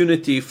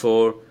opportunity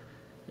for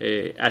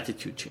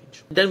attitude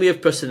change. Then we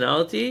have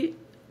personality.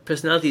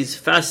 Personality is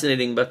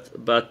fascinating,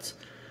 but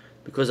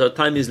because our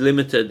time is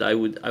limited, I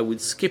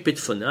would skip it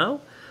for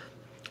now.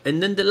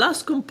 And then the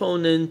last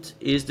component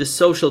is the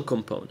social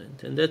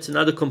component, and that's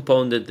another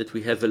component that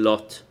we have a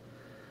lot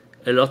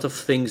of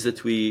things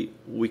that we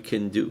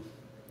can do.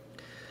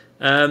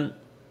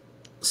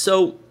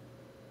 So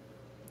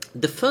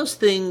the first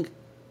thing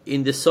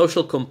in the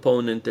social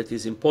component that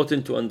is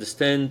important to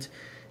understand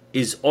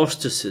is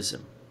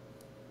ostracism.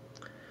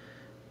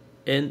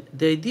 And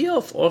the idea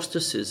of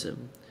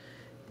ostracism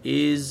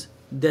is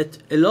that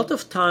a lot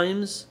of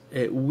times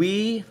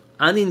we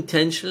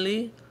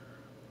unintentionally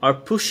are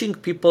pushing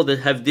people that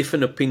have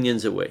different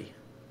opinions away.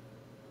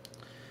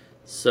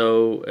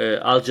 So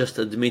I'll just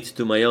admit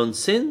to my own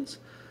sins,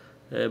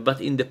 but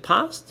in the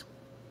past,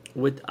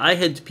 I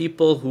had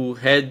people who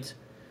had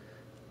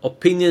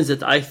opinions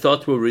that I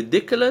thought were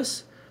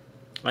ridiculous.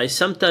 I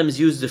sometimes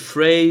use the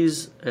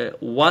phrase,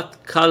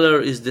 what color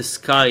is the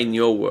sky in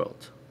your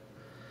world?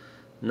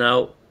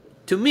 Now,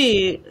 to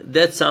me,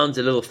 that sounds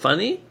a little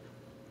funny.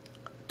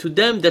 To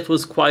them, that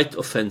was quite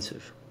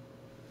offensive.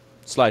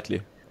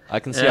 Slightly. I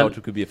can see how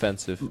it could be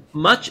offensive.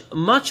 Much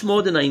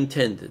more than I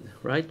intended,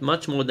 right?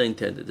 Much more than I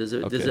intended. There's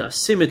a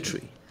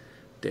symmetry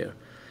there.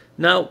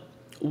 Now,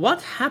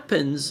 what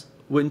happens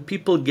when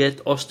people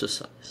get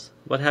ostracized?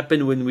 What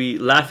happens when we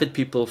laugh at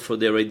people for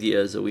their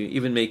ideas, or we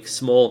even make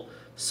small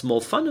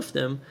fun of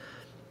them?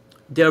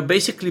 They are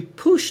basically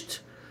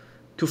pushed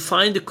to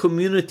find a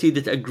community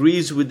that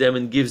agrees with them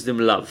and gives them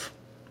love.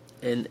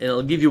 And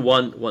I'll give you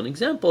one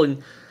example.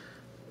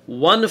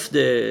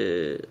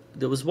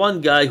 There was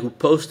one guy who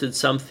posted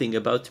something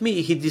about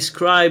me. He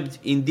described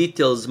in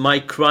details my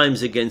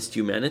crimes against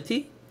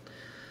humanity.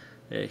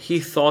 He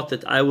thought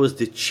that I was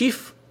the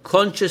chief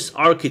conscious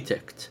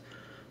architect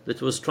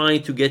that was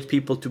trying to get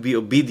people to be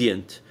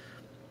obedient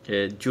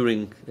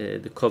during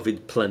the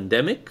COVID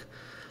pandemic.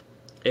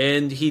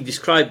 And he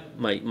described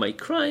my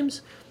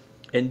crimes.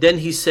 And then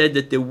he said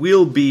that there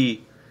will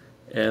be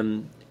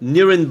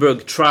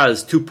Nuremberg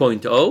trials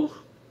 2.0,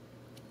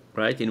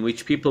 right, in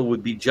which people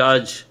would be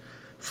judged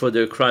for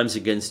their crimes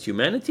against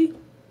humanity.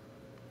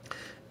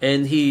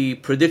 And he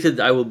predicted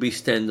I will be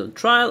stand on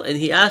trial, and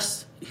he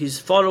asked his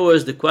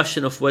followers the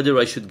question of whether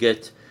I should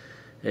get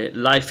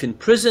life in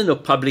prison or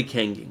public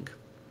hanging.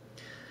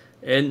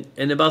 And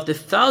about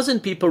 1,000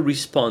 people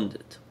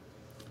responded.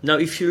 Now,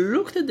 if you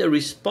looked at the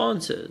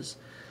responses,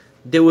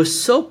 they were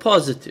so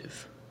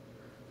positive.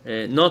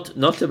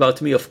 Not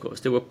about me, of course.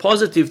 They were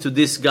positive to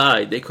this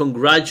guy. They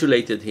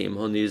congratulated him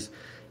on his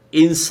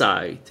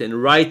insight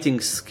and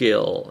writing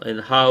skill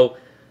and how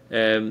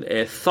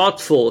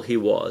thoughtful he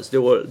was.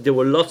 There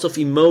were lots of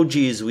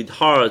emojis with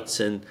hearts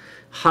and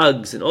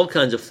hugs and all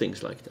kinds of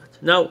things like that.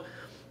 Now,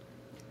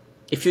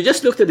 if you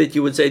just looked at it,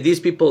 you would say these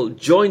people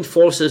joined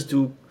forces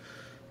to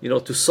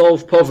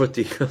solve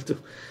poverty,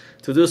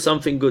 to do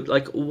something good.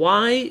 Like,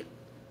 why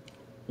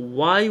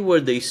were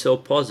they so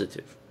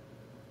positive?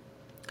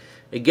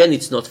 Again,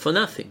 it's not for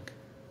nothing.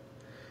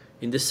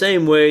 In the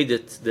same way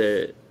that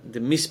the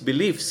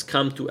misbeliefs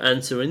come to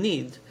answer a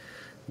need,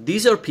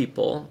 these are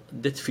people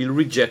that feel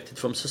rejected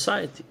from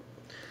society.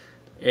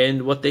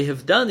 And what they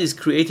have done is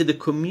created a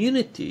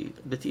community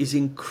that is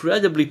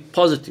incredibly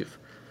positive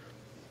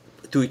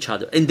to each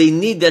other. And they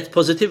need that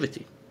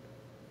positivity.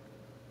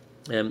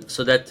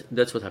 So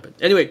that's what happened.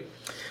 Anyway,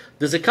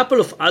 there's a couple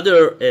of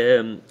other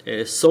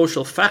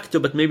social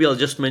factors, but maybe I'll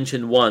just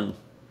mention one.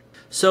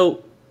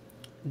 So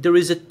there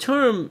is a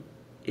term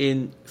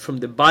from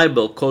the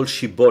Bible called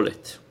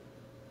shibolet.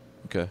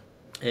 Okay.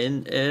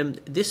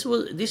 And this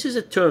is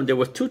a term. There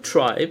were two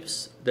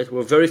tribes that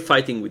were very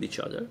fighting with each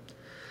other,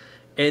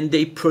 and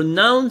they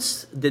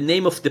pronounced the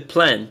name of the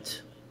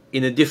plant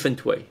in a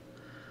different way.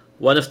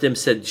 One of them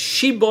said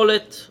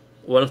shibolet,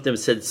 one of them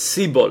said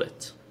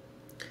sibolet.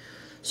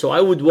 So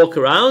I would walk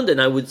around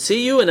and I would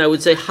see you and I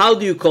would say, how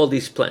do you call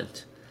this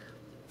plant?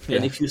 Yeah.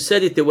 And if you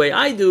said it the way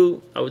I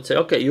do, I would say,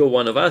 okay, you're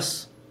one of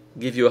us,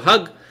 give you a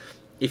hug.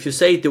 If you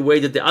say it the way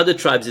that the other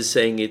tribes is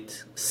saying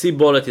it,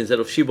 sibolet instead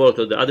of shibolet,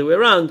 or the other way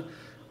around,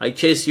 I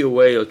chase you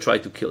away or try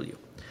to kill you.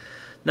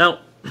 Now,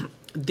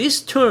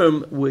 this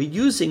term we're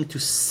using to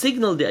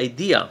signal the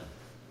idea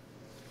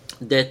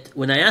that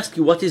when I ask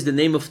you what is the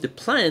name of the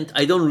plant,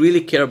 I don't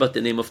really care about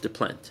the name of the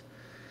plant.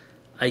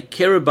 I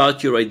care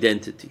about your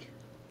identity.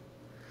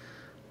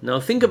 Now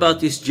think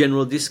about this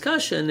general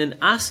discussion and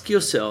ask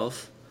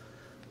yourself,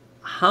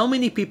 how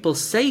many people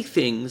say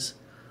things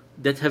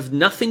that have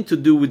nothing to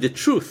do with the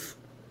truth,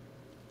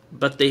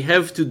 but they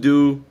have to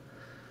do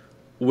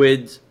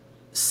with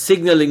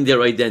signaling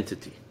their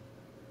identity?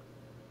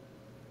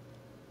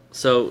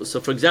 So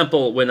for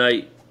example, when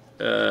I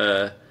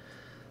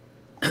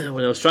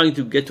when I was trying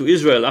to get to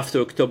Israel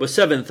after October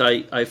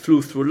 7th, I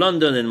flew through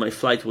London and my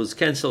flight was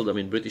cancelled. I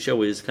mean, British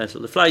Airways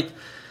canceled the flight.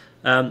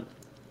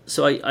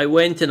 So I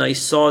went and I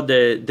saw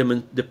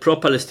the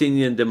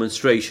pro-Palestinian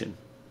demonstration.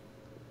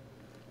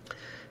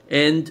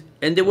 And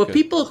there were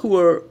people who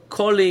were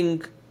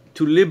calling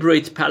to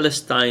liberate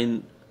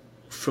Palestine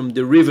from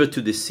the river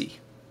to the sea.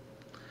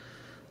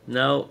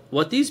 Now,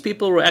 what these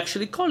people were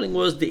actually calling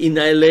was the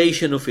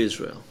annihilation of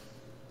Israel.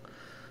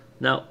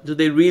 Now, do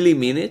they really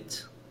mean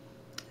it?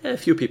 A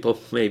few people,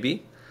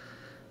 maybe.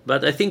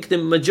 But I think the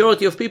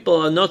majority of people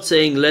are not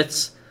saying,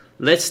 let's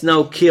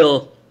now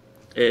kill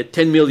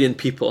 10 million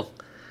people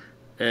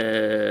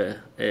for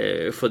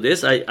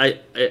this.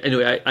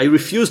 Anyway, I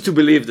refuse to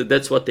believe that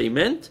that's what they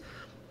meant.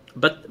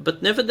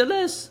 But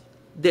nevertheless,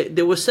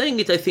 they were saying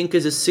it, I think,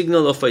 as a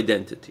signal of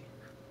identity.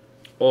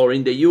 Or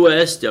in the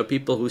US, there are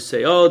people who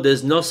say, oh,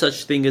 there's no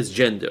such thing as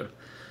gender.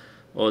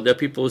 Or there are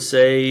people who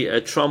say,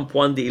 Trump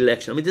won the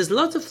election. I mean, there's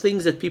lots of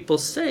things that people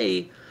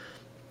say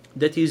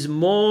that is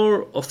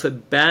more of a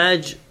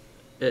badge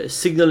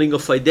signaling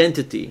of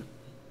identity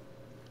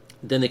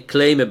than a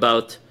claim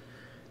about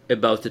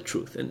the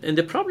truth. And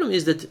the problem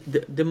is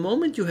that the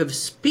moment you have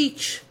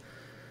speech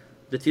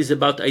that is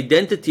about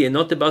identity and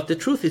not about the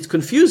truth, it's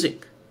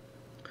confusing.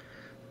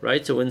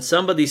 Right? So when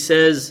somebody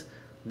says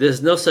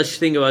there's no such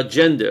thing about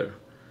gender,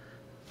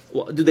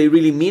 do they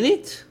really mean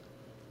it?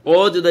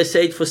 Or do they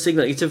say it for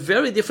signal? It's a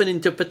very different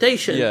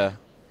interpretation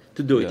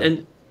to do it.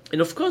 And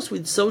of course,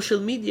 with social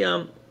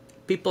media,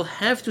 people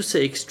have to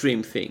say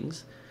extreme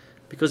things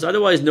because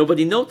otherwise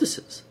nobody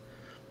notices.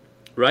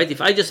 Right? If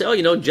I just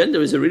say,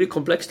 gender is a really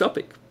complex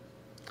topic,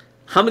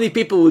 how many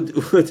people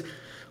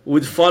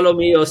would follow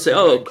me or say,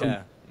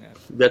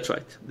 that's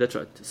right.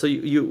 So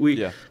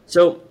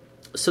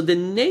So the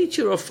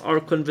nature of our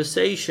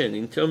conversation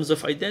in terms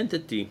of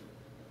identity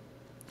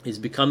is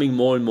becoming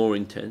more and more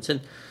intense.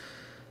 And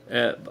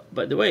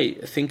by the way,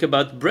 think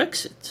about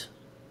Brexit.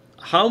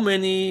 How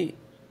many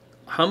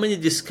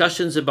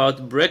discussions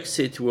about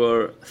Brexit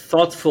were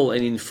thoughtful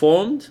and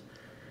informed,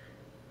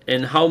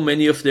 and how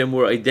many of them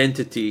were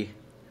identity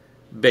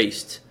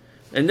based?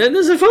 And then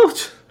there's a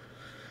vote,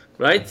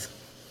 right?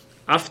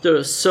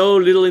 After so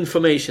little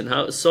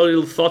information, so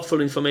little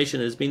thoughtful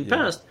information has been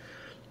passed,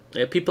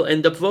 people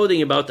end up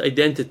voting about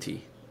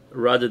identity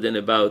rather than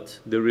about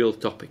the real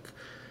topic.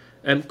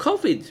 And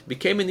COVID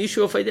became an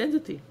issue of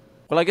identity.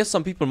 Well, I guess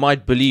some people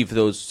might believe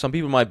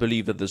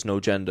that there's no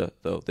gender,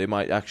 though. They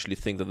might actually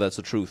think that that's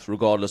the truth,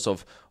 regardless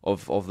of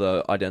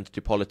the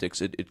identity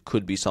politics. It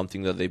could be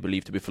something that they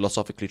believe to be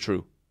philosophically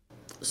true.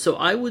 So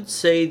I would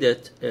say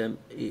that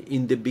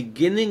in the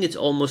beginning, it's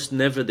almost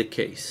never the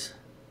case,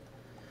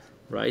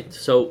 right?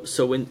 So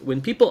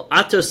when people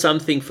utter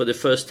something for the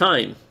first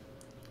time,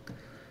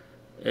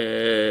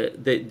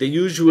 they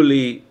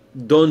usually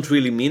don't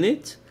really mean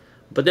it.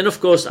 But then, of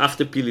course,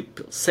 after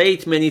people say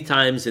it many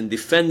times and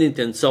defend it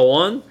and so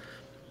on,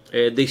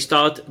 they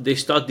start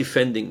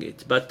defending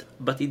it.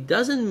 But it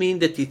doesn't mean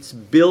that it's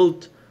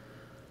built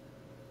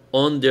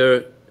on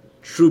their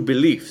true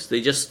beliefs. They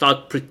just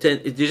start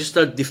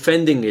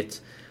defending it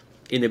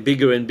in a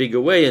bigger and bigger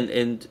way.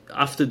 And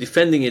after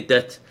defending it,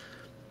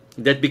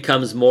 that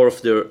becomes more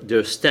of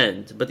their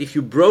stand. But if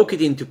you broke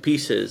it into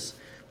pieces,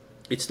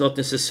 it's not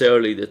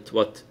necessarily that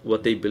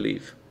what they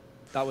believe.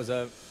 That was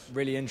a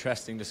really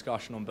interesting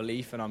discussion on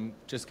belief, and I'm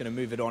just going to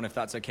move it on if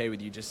that's okay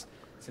with you, just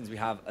since we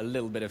have a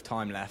little bit of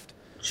time left.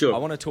 Sure. I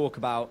want to talk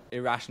about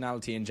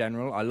irrationality in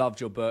general. I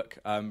loved your book,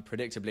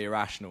 Predictably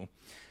Irrational.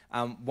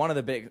 One of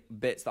the big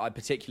bits that I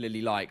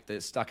particularly liked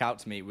that stuck out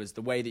to me was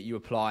the way that you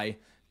apply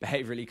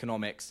behavioral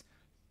economics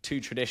to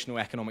traditional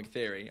economic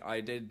theory.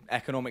 I did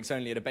economics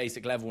only at a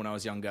basic level when I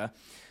was younger,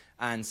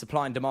 and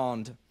supply and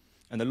demand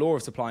and the law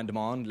of supply and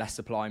demand, less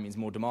supply means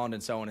more demand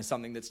and so on, is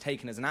something that's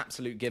taken as an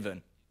absolute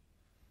given.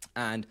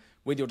 And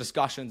with your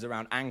discussions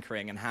around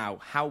anchoring and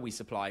how we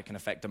supply can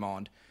affect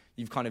demand,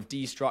 you've kind of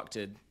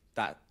deconstructed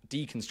that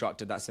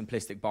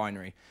simplistic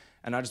binary.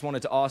 And I just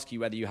wanted to ask you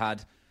whether you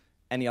had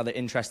any other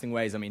interesting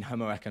ways. I mean,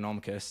 Homo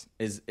economicus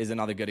is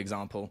another good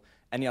example.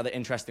 Any other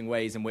interesting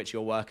ways in which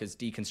your work has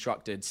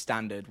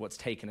deconstructed what's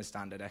taken as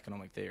standard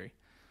economic theory?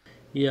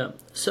 Yeah.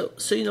 So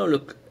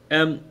look,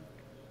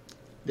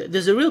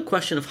 there's a real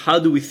question of how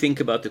do we think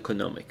about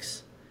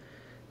economics?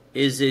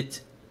 Is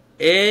it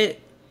a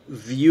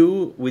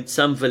view with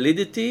some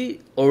validity,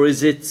 or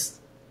is it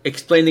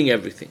explaining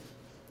everything?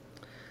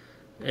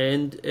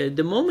 And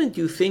the moment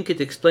you think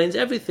it explains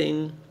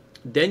everything,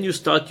 then you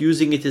start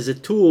using it as a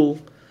tool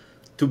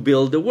to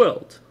build the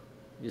world.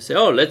 You say,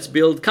 let's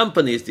build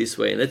companies this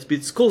way, and let's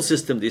build school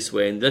system this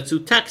way, and let's do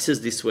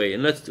taxes this way,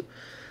 and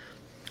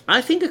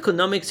I think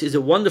economics is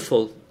a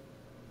wonderful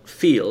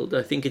field.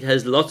 I think it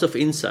has lots of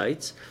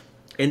insights,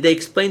 and they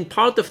explain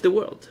part of the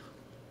world,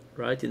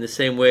 right? In the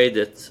same way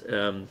that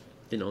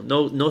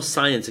no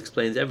science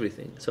explains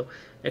everything. So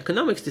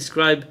economics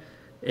describe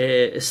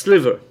a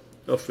sliver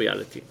of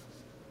reality.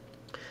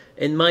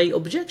 And my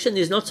objection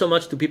is not so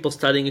much to people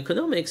studying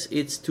economics,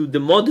 it's to the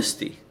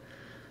modesty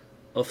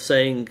of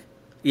saying,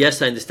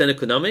 yes, I understand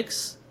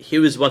economics.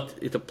 Here is what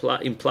it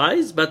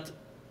implies, but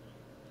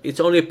it's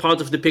only a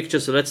part of the picture.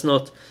 So let's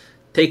not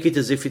take it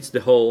as if it's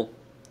the whole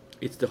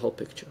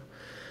picture.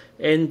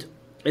 And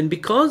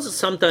because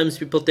sometimes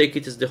people take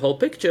it as the whole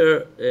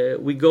picture,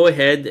 we go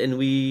ahead and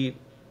we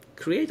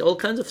create all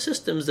kinds of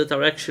systems that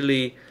are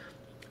actually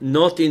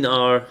not in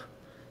our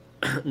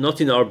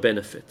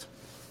benefit.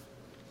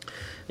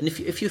 And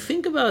if you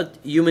think about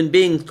human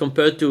beings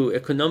compared to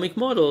economic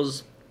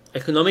models,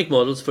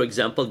 for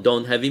example,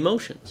 don't have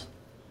emotions.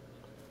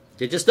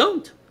 They just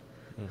don't.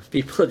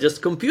 People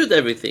just compute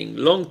everything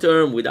long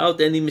term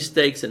without any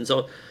mistakes and so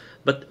on.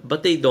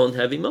 But they don't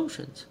have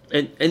emotions.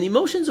 And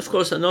emotions, of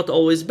course, are not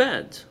always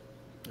bad.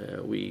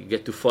 We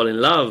get to fall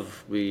in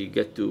love. We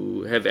get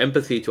to have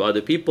empathy to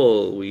other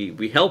people.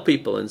 We help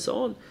people and so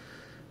on.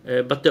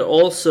 But there are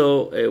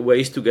also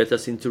ways to get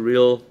us into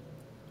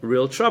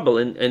real trouble.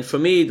 And for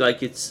me,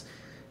 like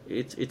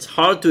it's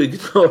hard to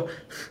ignore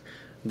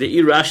the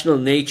irrational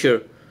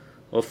nature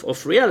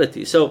of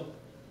reality. So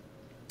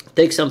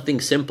take something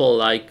simple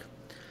like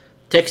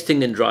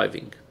texting and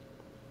driving.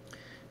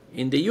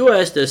 In the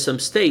US, there's some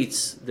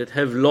states that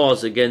have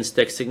laws against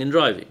texting and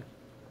driving.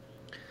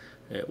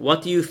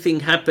 What do you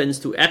think happens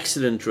to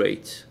accident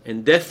rate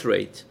and death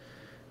rate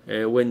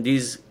when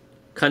these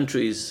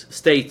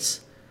states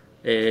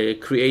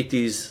create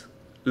these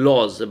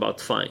laws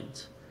about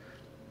fines?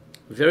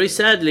 Very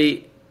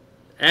sadly,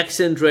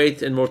 accident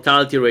rate and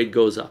mortality rate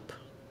goes up.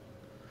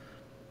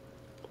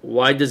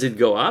 Why does it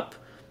go up?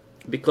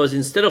 Because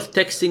instead of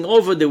texting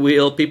over the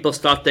wheel, people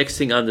start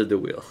texting under the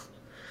wheel.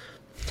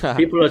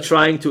 People are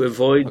trying to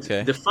avoid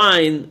the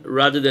fine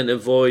rather than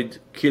avoid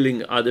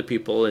killing other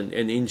people and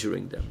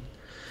injuring them.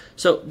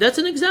 So that's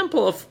an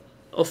example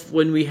of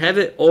when we have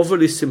an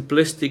overly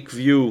simplistic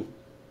view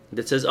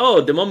that says,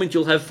 oh, the moment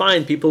you'll have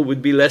fine, people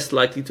would be less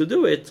likely to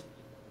do it.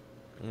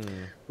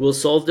 We'll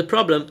solve the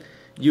problem.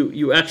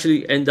 You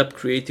actually end up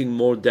creating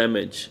more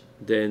damage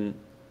than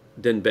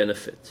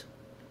benefit.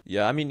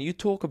 Yeah, I mean, you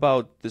talk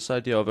about this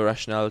idea of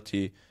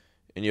irrationality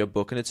in your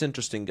book, and it's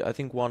interesting. I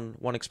think one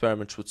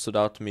experiment which stood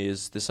out to me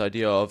is this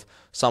idea of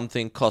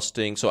something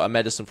costing, so a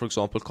medicine, for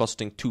example,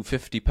 costing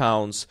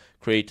 £250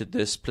 created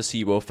this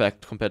placebo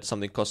effect compared to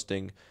something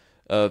costing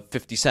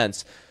 50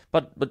 cents.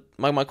 But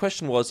my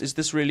question was, is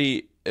this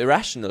really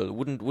irrational?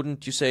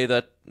 Wouldn't you say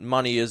that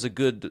money is a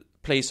good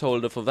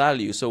placeholder for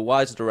value? So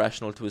why is it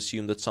irrational to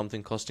assume that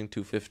something costing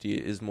 £250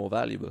 is more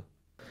valuable?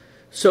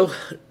 So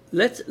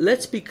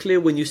let's be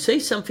clear. When you say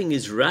something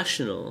is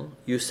rational,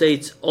 you say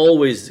it's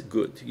always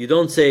good. You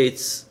don't say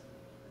it's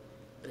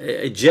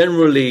a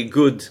generally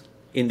good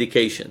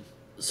indication.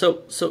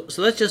 So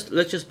let's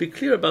just be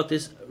clear about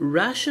this.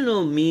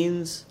 Rational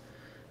means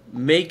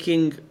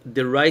making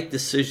the right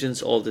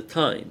decisions all the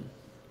time.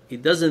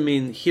 It doesn't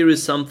mean here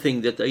is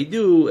something that I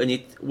do and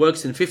it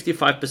works in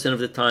 55% of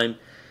the time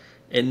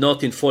and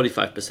not in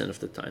 45% of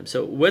the time.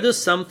 So whether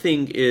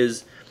something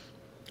is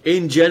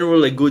in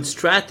general a good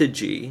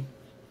strategy,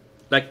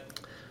 like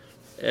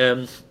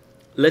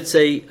let's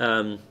say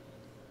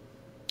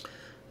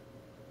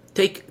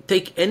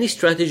take any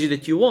strategy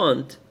that you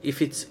want.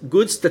 If it's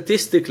good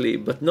statistically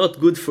but not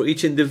good for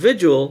each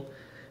individual,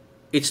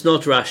 it's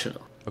not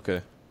rational.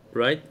 Okay.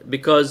 Right?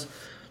 Because,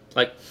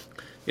 like,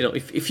 you know,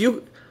 if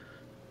you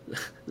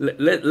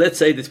let's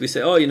say that we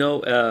say, oh, you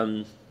know,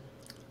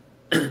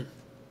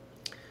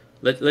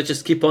 let's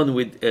just keep on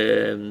with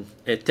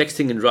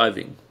texting and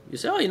driving. You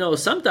say, oh, you know,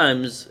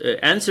 sometimes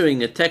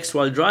answering a text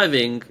while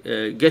driving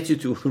gets you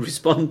to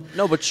respond.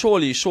 No, but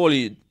surely,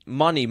 the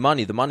money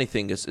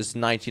thing is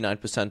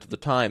 99% of the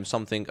time.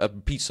 A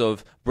piece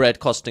of bread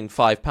costing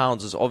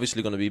 £5 is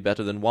obviously going to be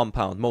better than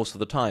 £1 most of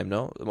the time,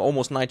 no?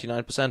 Almost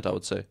 99%, I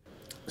would say.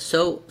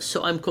 So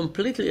I'm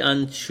completely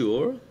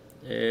unsure.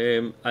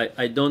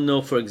 I don't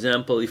know, for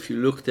example, if you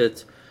looked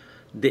at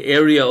the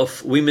area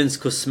of women's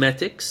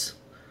cosmetics,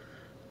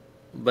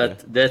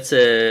 but yeah.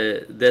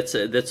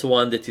 that's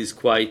one that is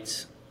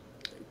quite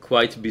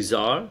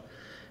bizarre.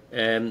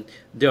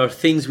 There are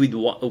things with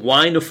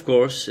wine, of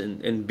course,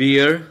 and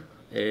beer.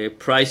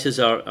 Prices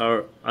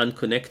are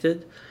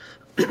unconnected.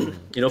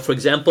 You know, for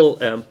example,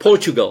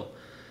 Portugal.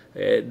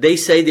 They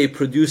say they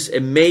produce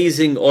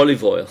amazing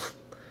olive oil.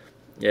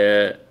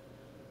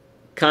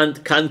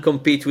 Can't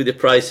compete with the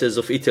prices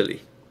of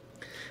Italy.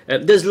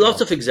 There's lots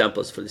of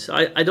examples for this.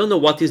 I don't know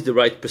what is the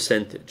right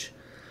percentage,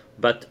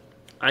 but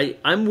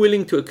I'm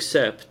willing to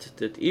accept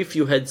that if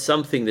you had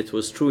something that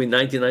was true in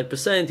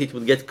 99%, it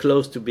would get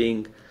close to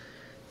being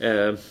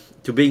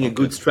a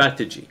good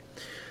strategy,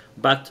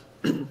 but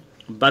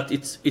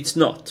it's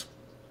not.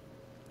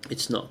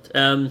 It's not.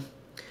 And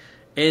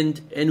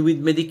with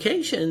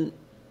medication,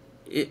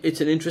 it's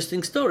an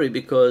interesting story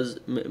because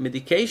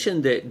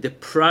medication, the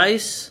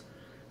price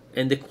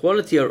and the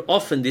quality are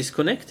often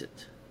disconnected.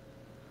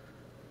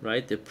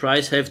 Right? The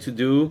price have to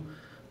do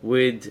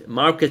with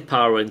market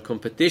power and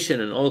competition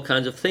and all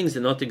kinds of things,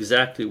 and not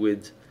exactly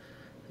with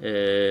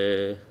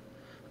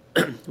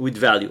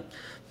value.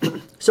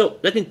 So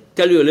let me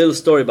tell you a little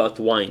story about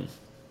wine.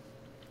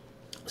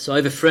 So I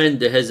have a friend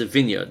that has a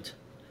vineyard.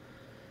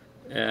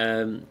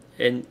 And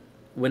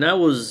when I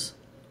was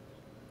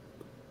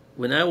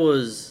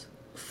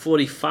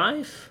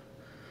 45,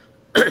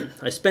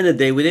 I spent a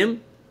day with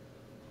him,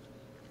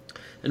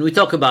 and we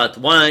talk about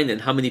wine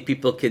and how many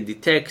people can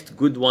detect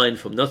good wine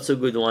from not so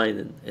good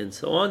wine and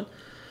so on.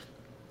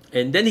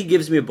 And then he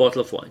gives me a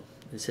bottle of wine.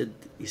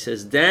 He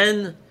says,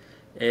 Dan,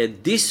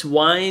 this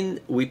wine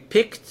we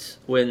picked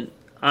when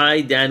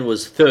Dan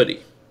was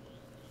 30.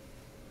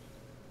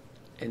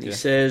 And he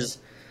says,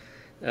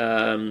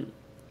 and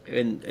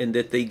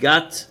that they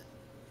got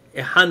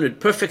 100,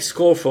 perfect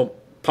score from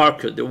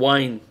Parker, the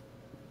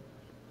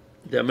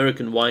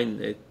American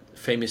wine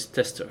famous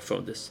tester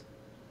from this.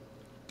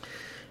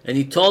 And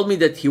he told me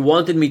that he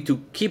wanted me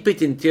to keep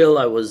it until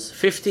I was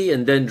 50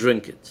 and then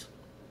drink it,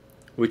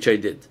 which I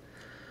did.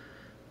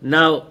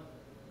 Now,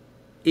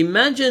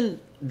 imagine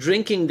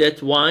drinking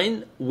that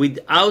wine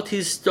without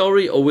his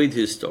story or with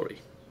his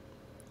story.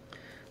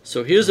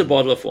 So here's a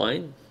bottle of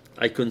wine.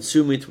 I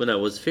consumed it when I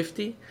was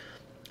 50.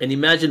 And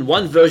imagine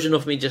one version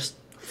of me just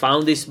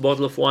found this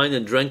bottle of wine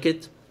and drank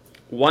it.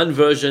 One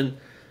version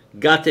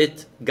got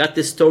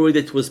the story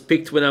that was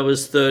picked when I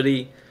was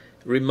 30,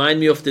 remind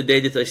me of the day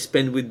that I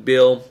spent with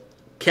Bill,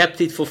 kept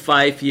it for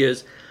 5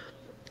 years.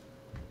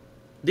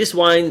 This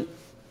wine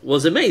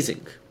was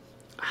amazing.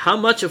 How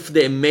much of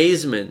the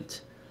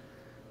amazement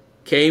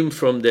came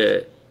from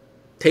the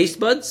taste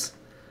buds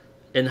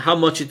and how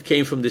much it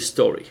came from the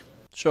story?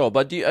 Sure,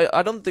 but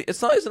I don't think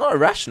it's not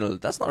irrational.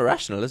 That's not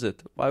irrational, is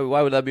it? Why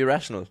would that be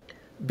rational?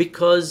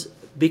 Because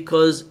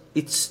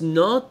it's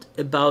not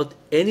about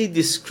any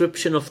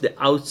description of the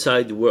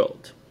outside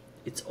world.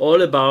 It's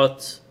all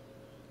about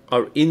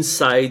our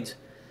inside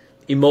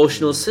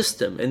emotional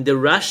system and the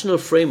rational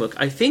framework.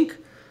 I think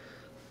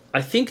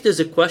there's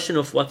a question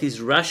of what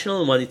is rational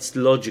and what is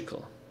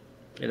logical.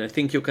 And I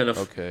think you're kind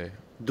of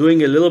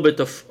doing a little bit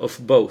of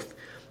both.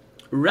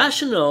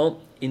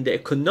 Rational in the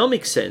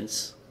economic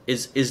sense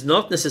is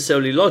not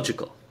necessarily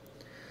logical.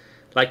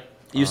 Like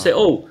you say,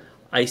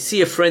 I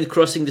see a friend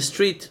crossing the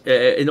street,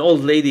 an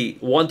old lady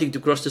wanting to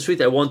cross the street,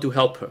 I want to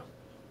help her.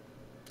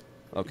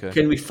 Okay.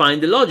 Can we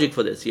find the logic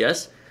for this?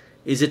 Yes.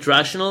 Is it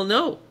rational?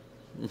 No.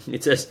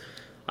 It says,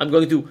 I'm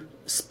going to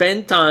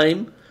spend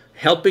time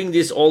helping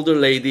this older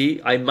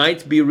lady. I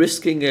might be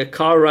risking a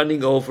car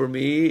running over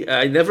me.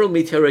 I never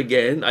meet her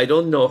again. I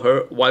don't know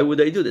her. Why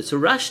would I do this? So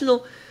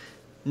rational,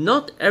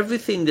 not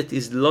everything that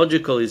is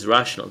logical is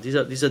rational.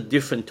 These are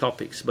different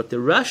topics. But the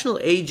rational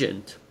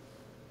agent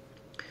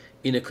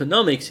in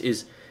economics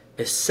is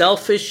a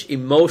selfish,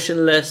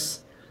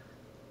 emotionless,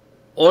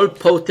 all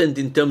potent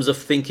in terms of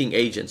thinking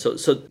agent.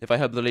 So if I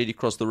help the lady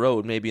cross the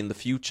road, maybe in the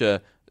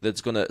future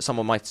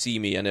someone might see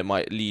me and it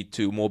might lead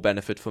to more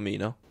benefit for me,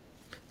 no?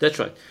 That's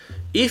right.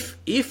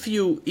 If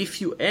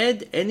you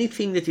add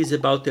anything that is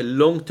about a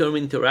long-term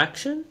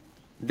interaction,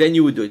 then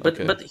you would do it.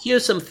 But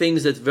here's some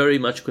things that very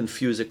much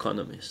confuse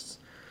economists.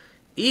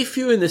 If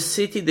you're in a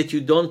city that you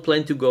don't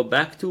plan to go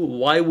back to,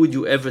 why would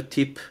you ever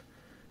tip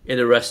in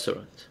a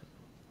restaurant?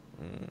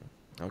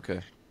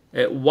 Okay.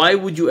 Why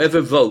would you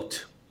ever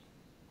vote?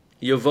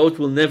 Your vote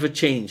will never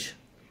change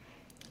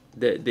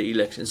the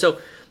election. So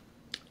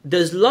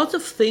there's lots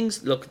of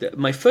things. Look,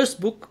 my first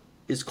book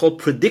is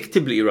called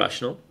Predictably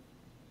Irrational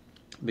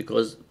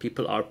because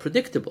people are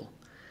predictable.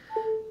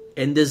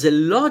 And there's a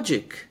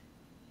logic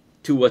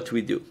to what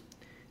we do.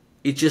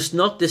 It's just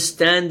not the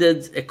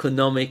standard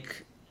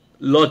economic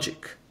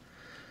logic.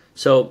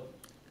 So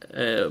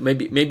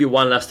maybe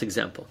one last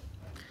example.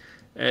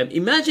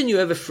 Imagine you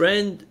have a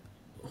friend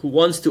who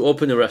wants to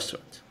open a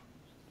restaurant.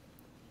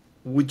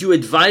 Would you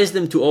advise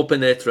them to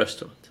open that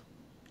restaurant?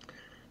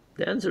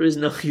 The answer is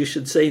no. You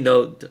should say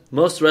no.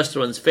 Most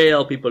restaurants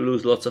fail, people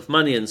lose lots of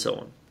money and so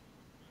on.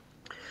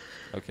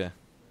 Okay.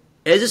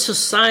 As a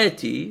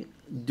society,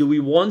 do we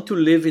want to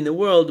live in a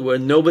world where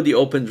nobody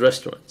opened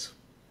restaurants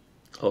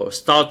or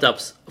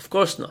startups? Of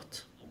course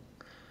not.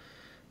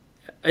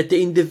 At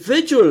the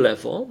individual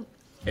level,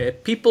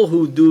 people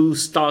who do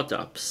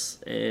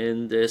startups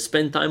and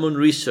spend time on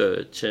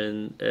research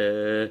and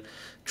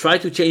try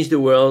to change the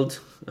world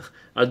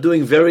are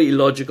doing very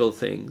illogical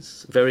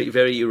things, very,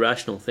 very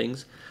irrational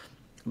things,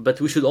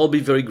 but we should all be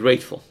very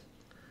grateful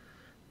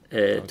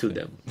to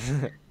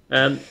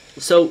them.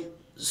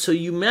 So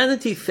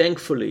humanity,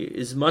 thankfully,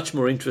 is much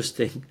more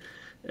interesting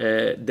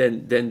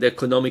than the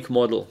economic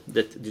model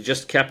that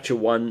just capture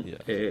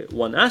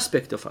one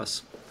aspect of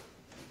us.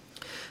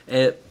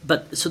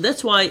 But so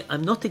that's why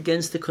I'm not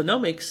against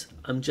economics.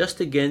 I'm just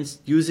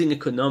against using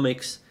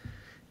economics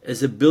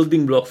as a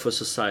building block for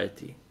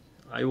society.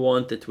 I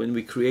want that when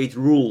we create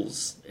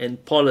rules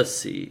and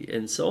policy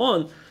and so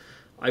on,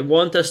 I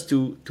want us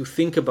to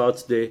think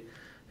about the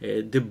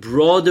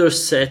broader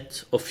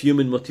set of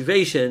human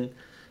motivation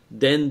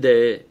than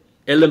the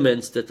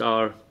elements that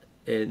are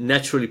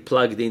naturally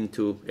plugged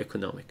into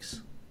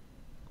economics.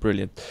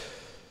 Brilliant.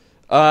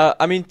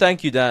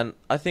 Thank you, Dan.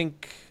 I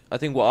think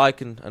what I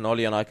can and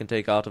Ollie and I can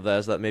take out of there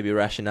is that maybe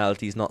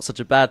rationality is not such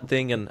a bad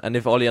thing, and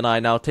if Ollie and I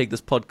now take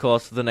this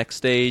podcast to the next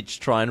stage,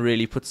 try and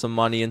really put some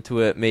money into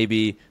it,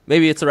 maybe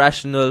it's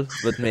irrational,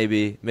 but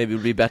maybe it'll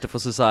be better for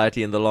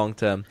society in the long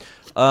term.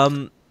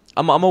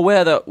 I'm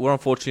aware that we're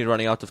unfortunately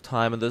running out of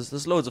time, and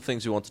there's loads of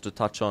things we wanted to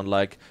touch on,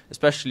 like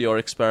especially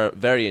your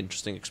very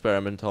interesting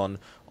experiment on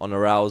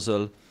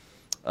arousal.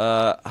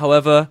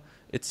 However,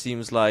 it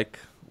seems like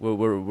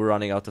we're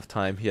running out of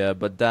time here.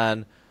 But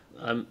Dan,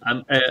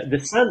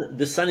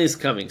 the sun is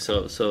coming,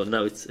 so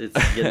now it's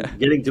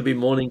getting to be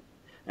morning.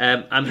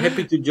 I'm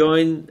happy to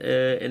join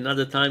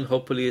another time.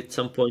 Hopefully, at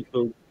some point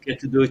we'll get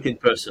to do it in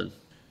person.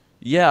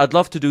 Yeah, I'd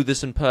love to do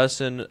this in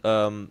person.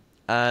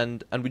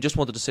 And we just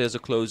wanted to say as a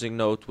closing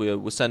note,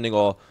 we're sending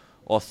our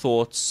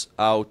thoughts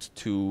out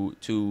to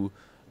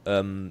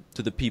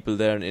the people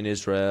there in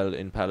Israel,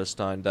 in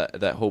Palestine,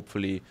 that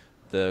hopefully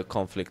the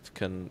conflict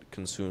can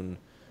soon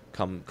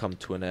come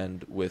to an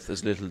end with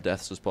as little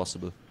deaths as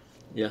possible.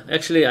 Yeah,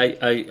 actually,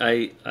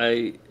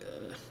 I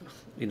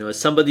as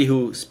somebody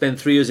who spent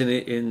 3 years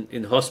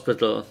in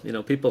hospital,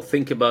 people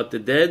think about the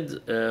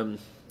dead,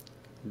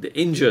 the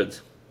injured.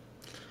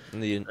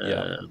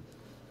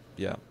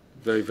 Yeah.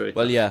 Very, very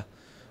well. Tough. Yeah.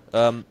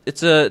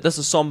 That's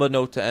a somber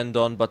note to end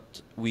on,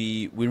 but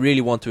we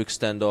really want to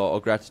extend our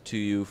gratitude to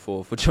you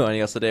for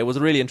joining us today. It was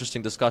a really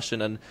interesting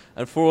discussion, and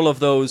for all of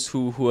those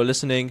who are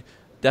listening,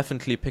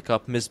 definitely pick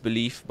up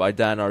Misbelief by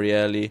Dan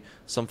Ariely.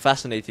 Some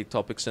fascinating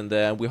topics in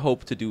there, and we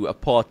hope to do a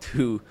part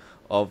 2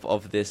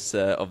 of this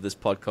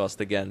podcast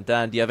again.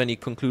 Dan, do you have any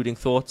concluding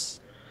thoughts?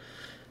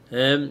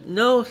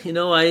 No,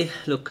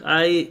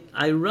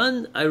 I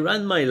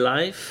run my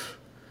life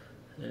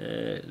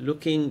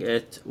looking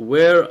at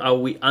where are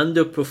we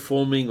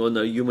underperforming on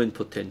our human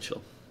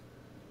potential.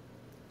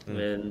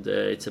 And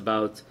it's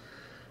about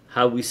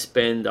how we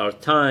spend our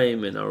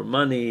time and our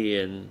money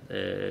and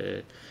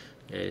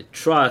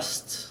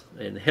trust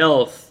and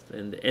health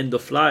and the end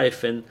of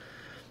life, and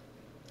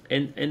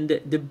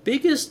the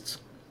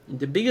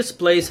biggest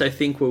place I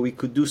think where we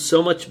could do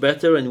so much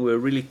better and we're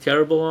really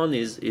terrible on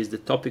is the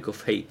topic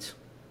of hate.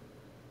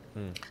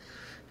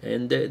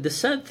 And the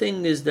sad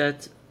thing is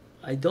that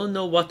I don't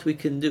know what we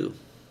can do.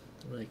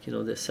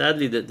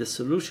 Sadly, the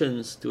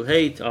solutions to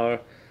hate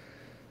are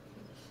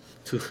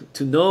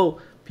to know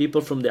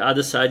people from the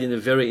other side in a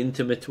very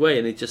intimate way,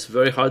 and it's just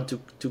very hard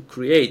to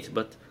create.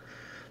 But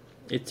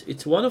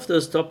it's one of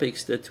those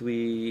topics that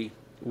we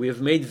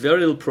have made very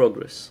little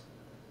progress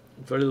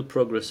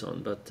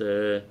on. But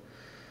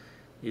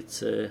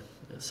it's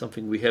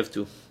something we have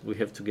to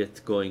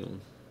get going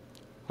on.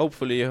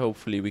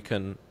 Hopefully, we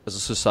can, as a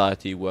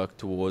society, work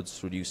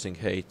towards reducing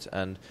hate,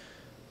 and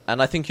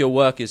I think your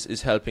work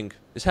is helping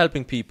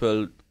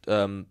people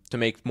to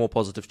make more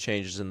positive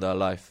changes in their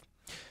life.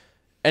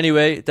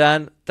 Anyway,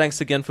 Dan, thanks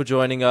again for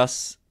joining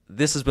us.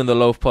 This has been the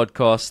LOAF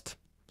Podcast,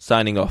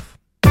 signing off.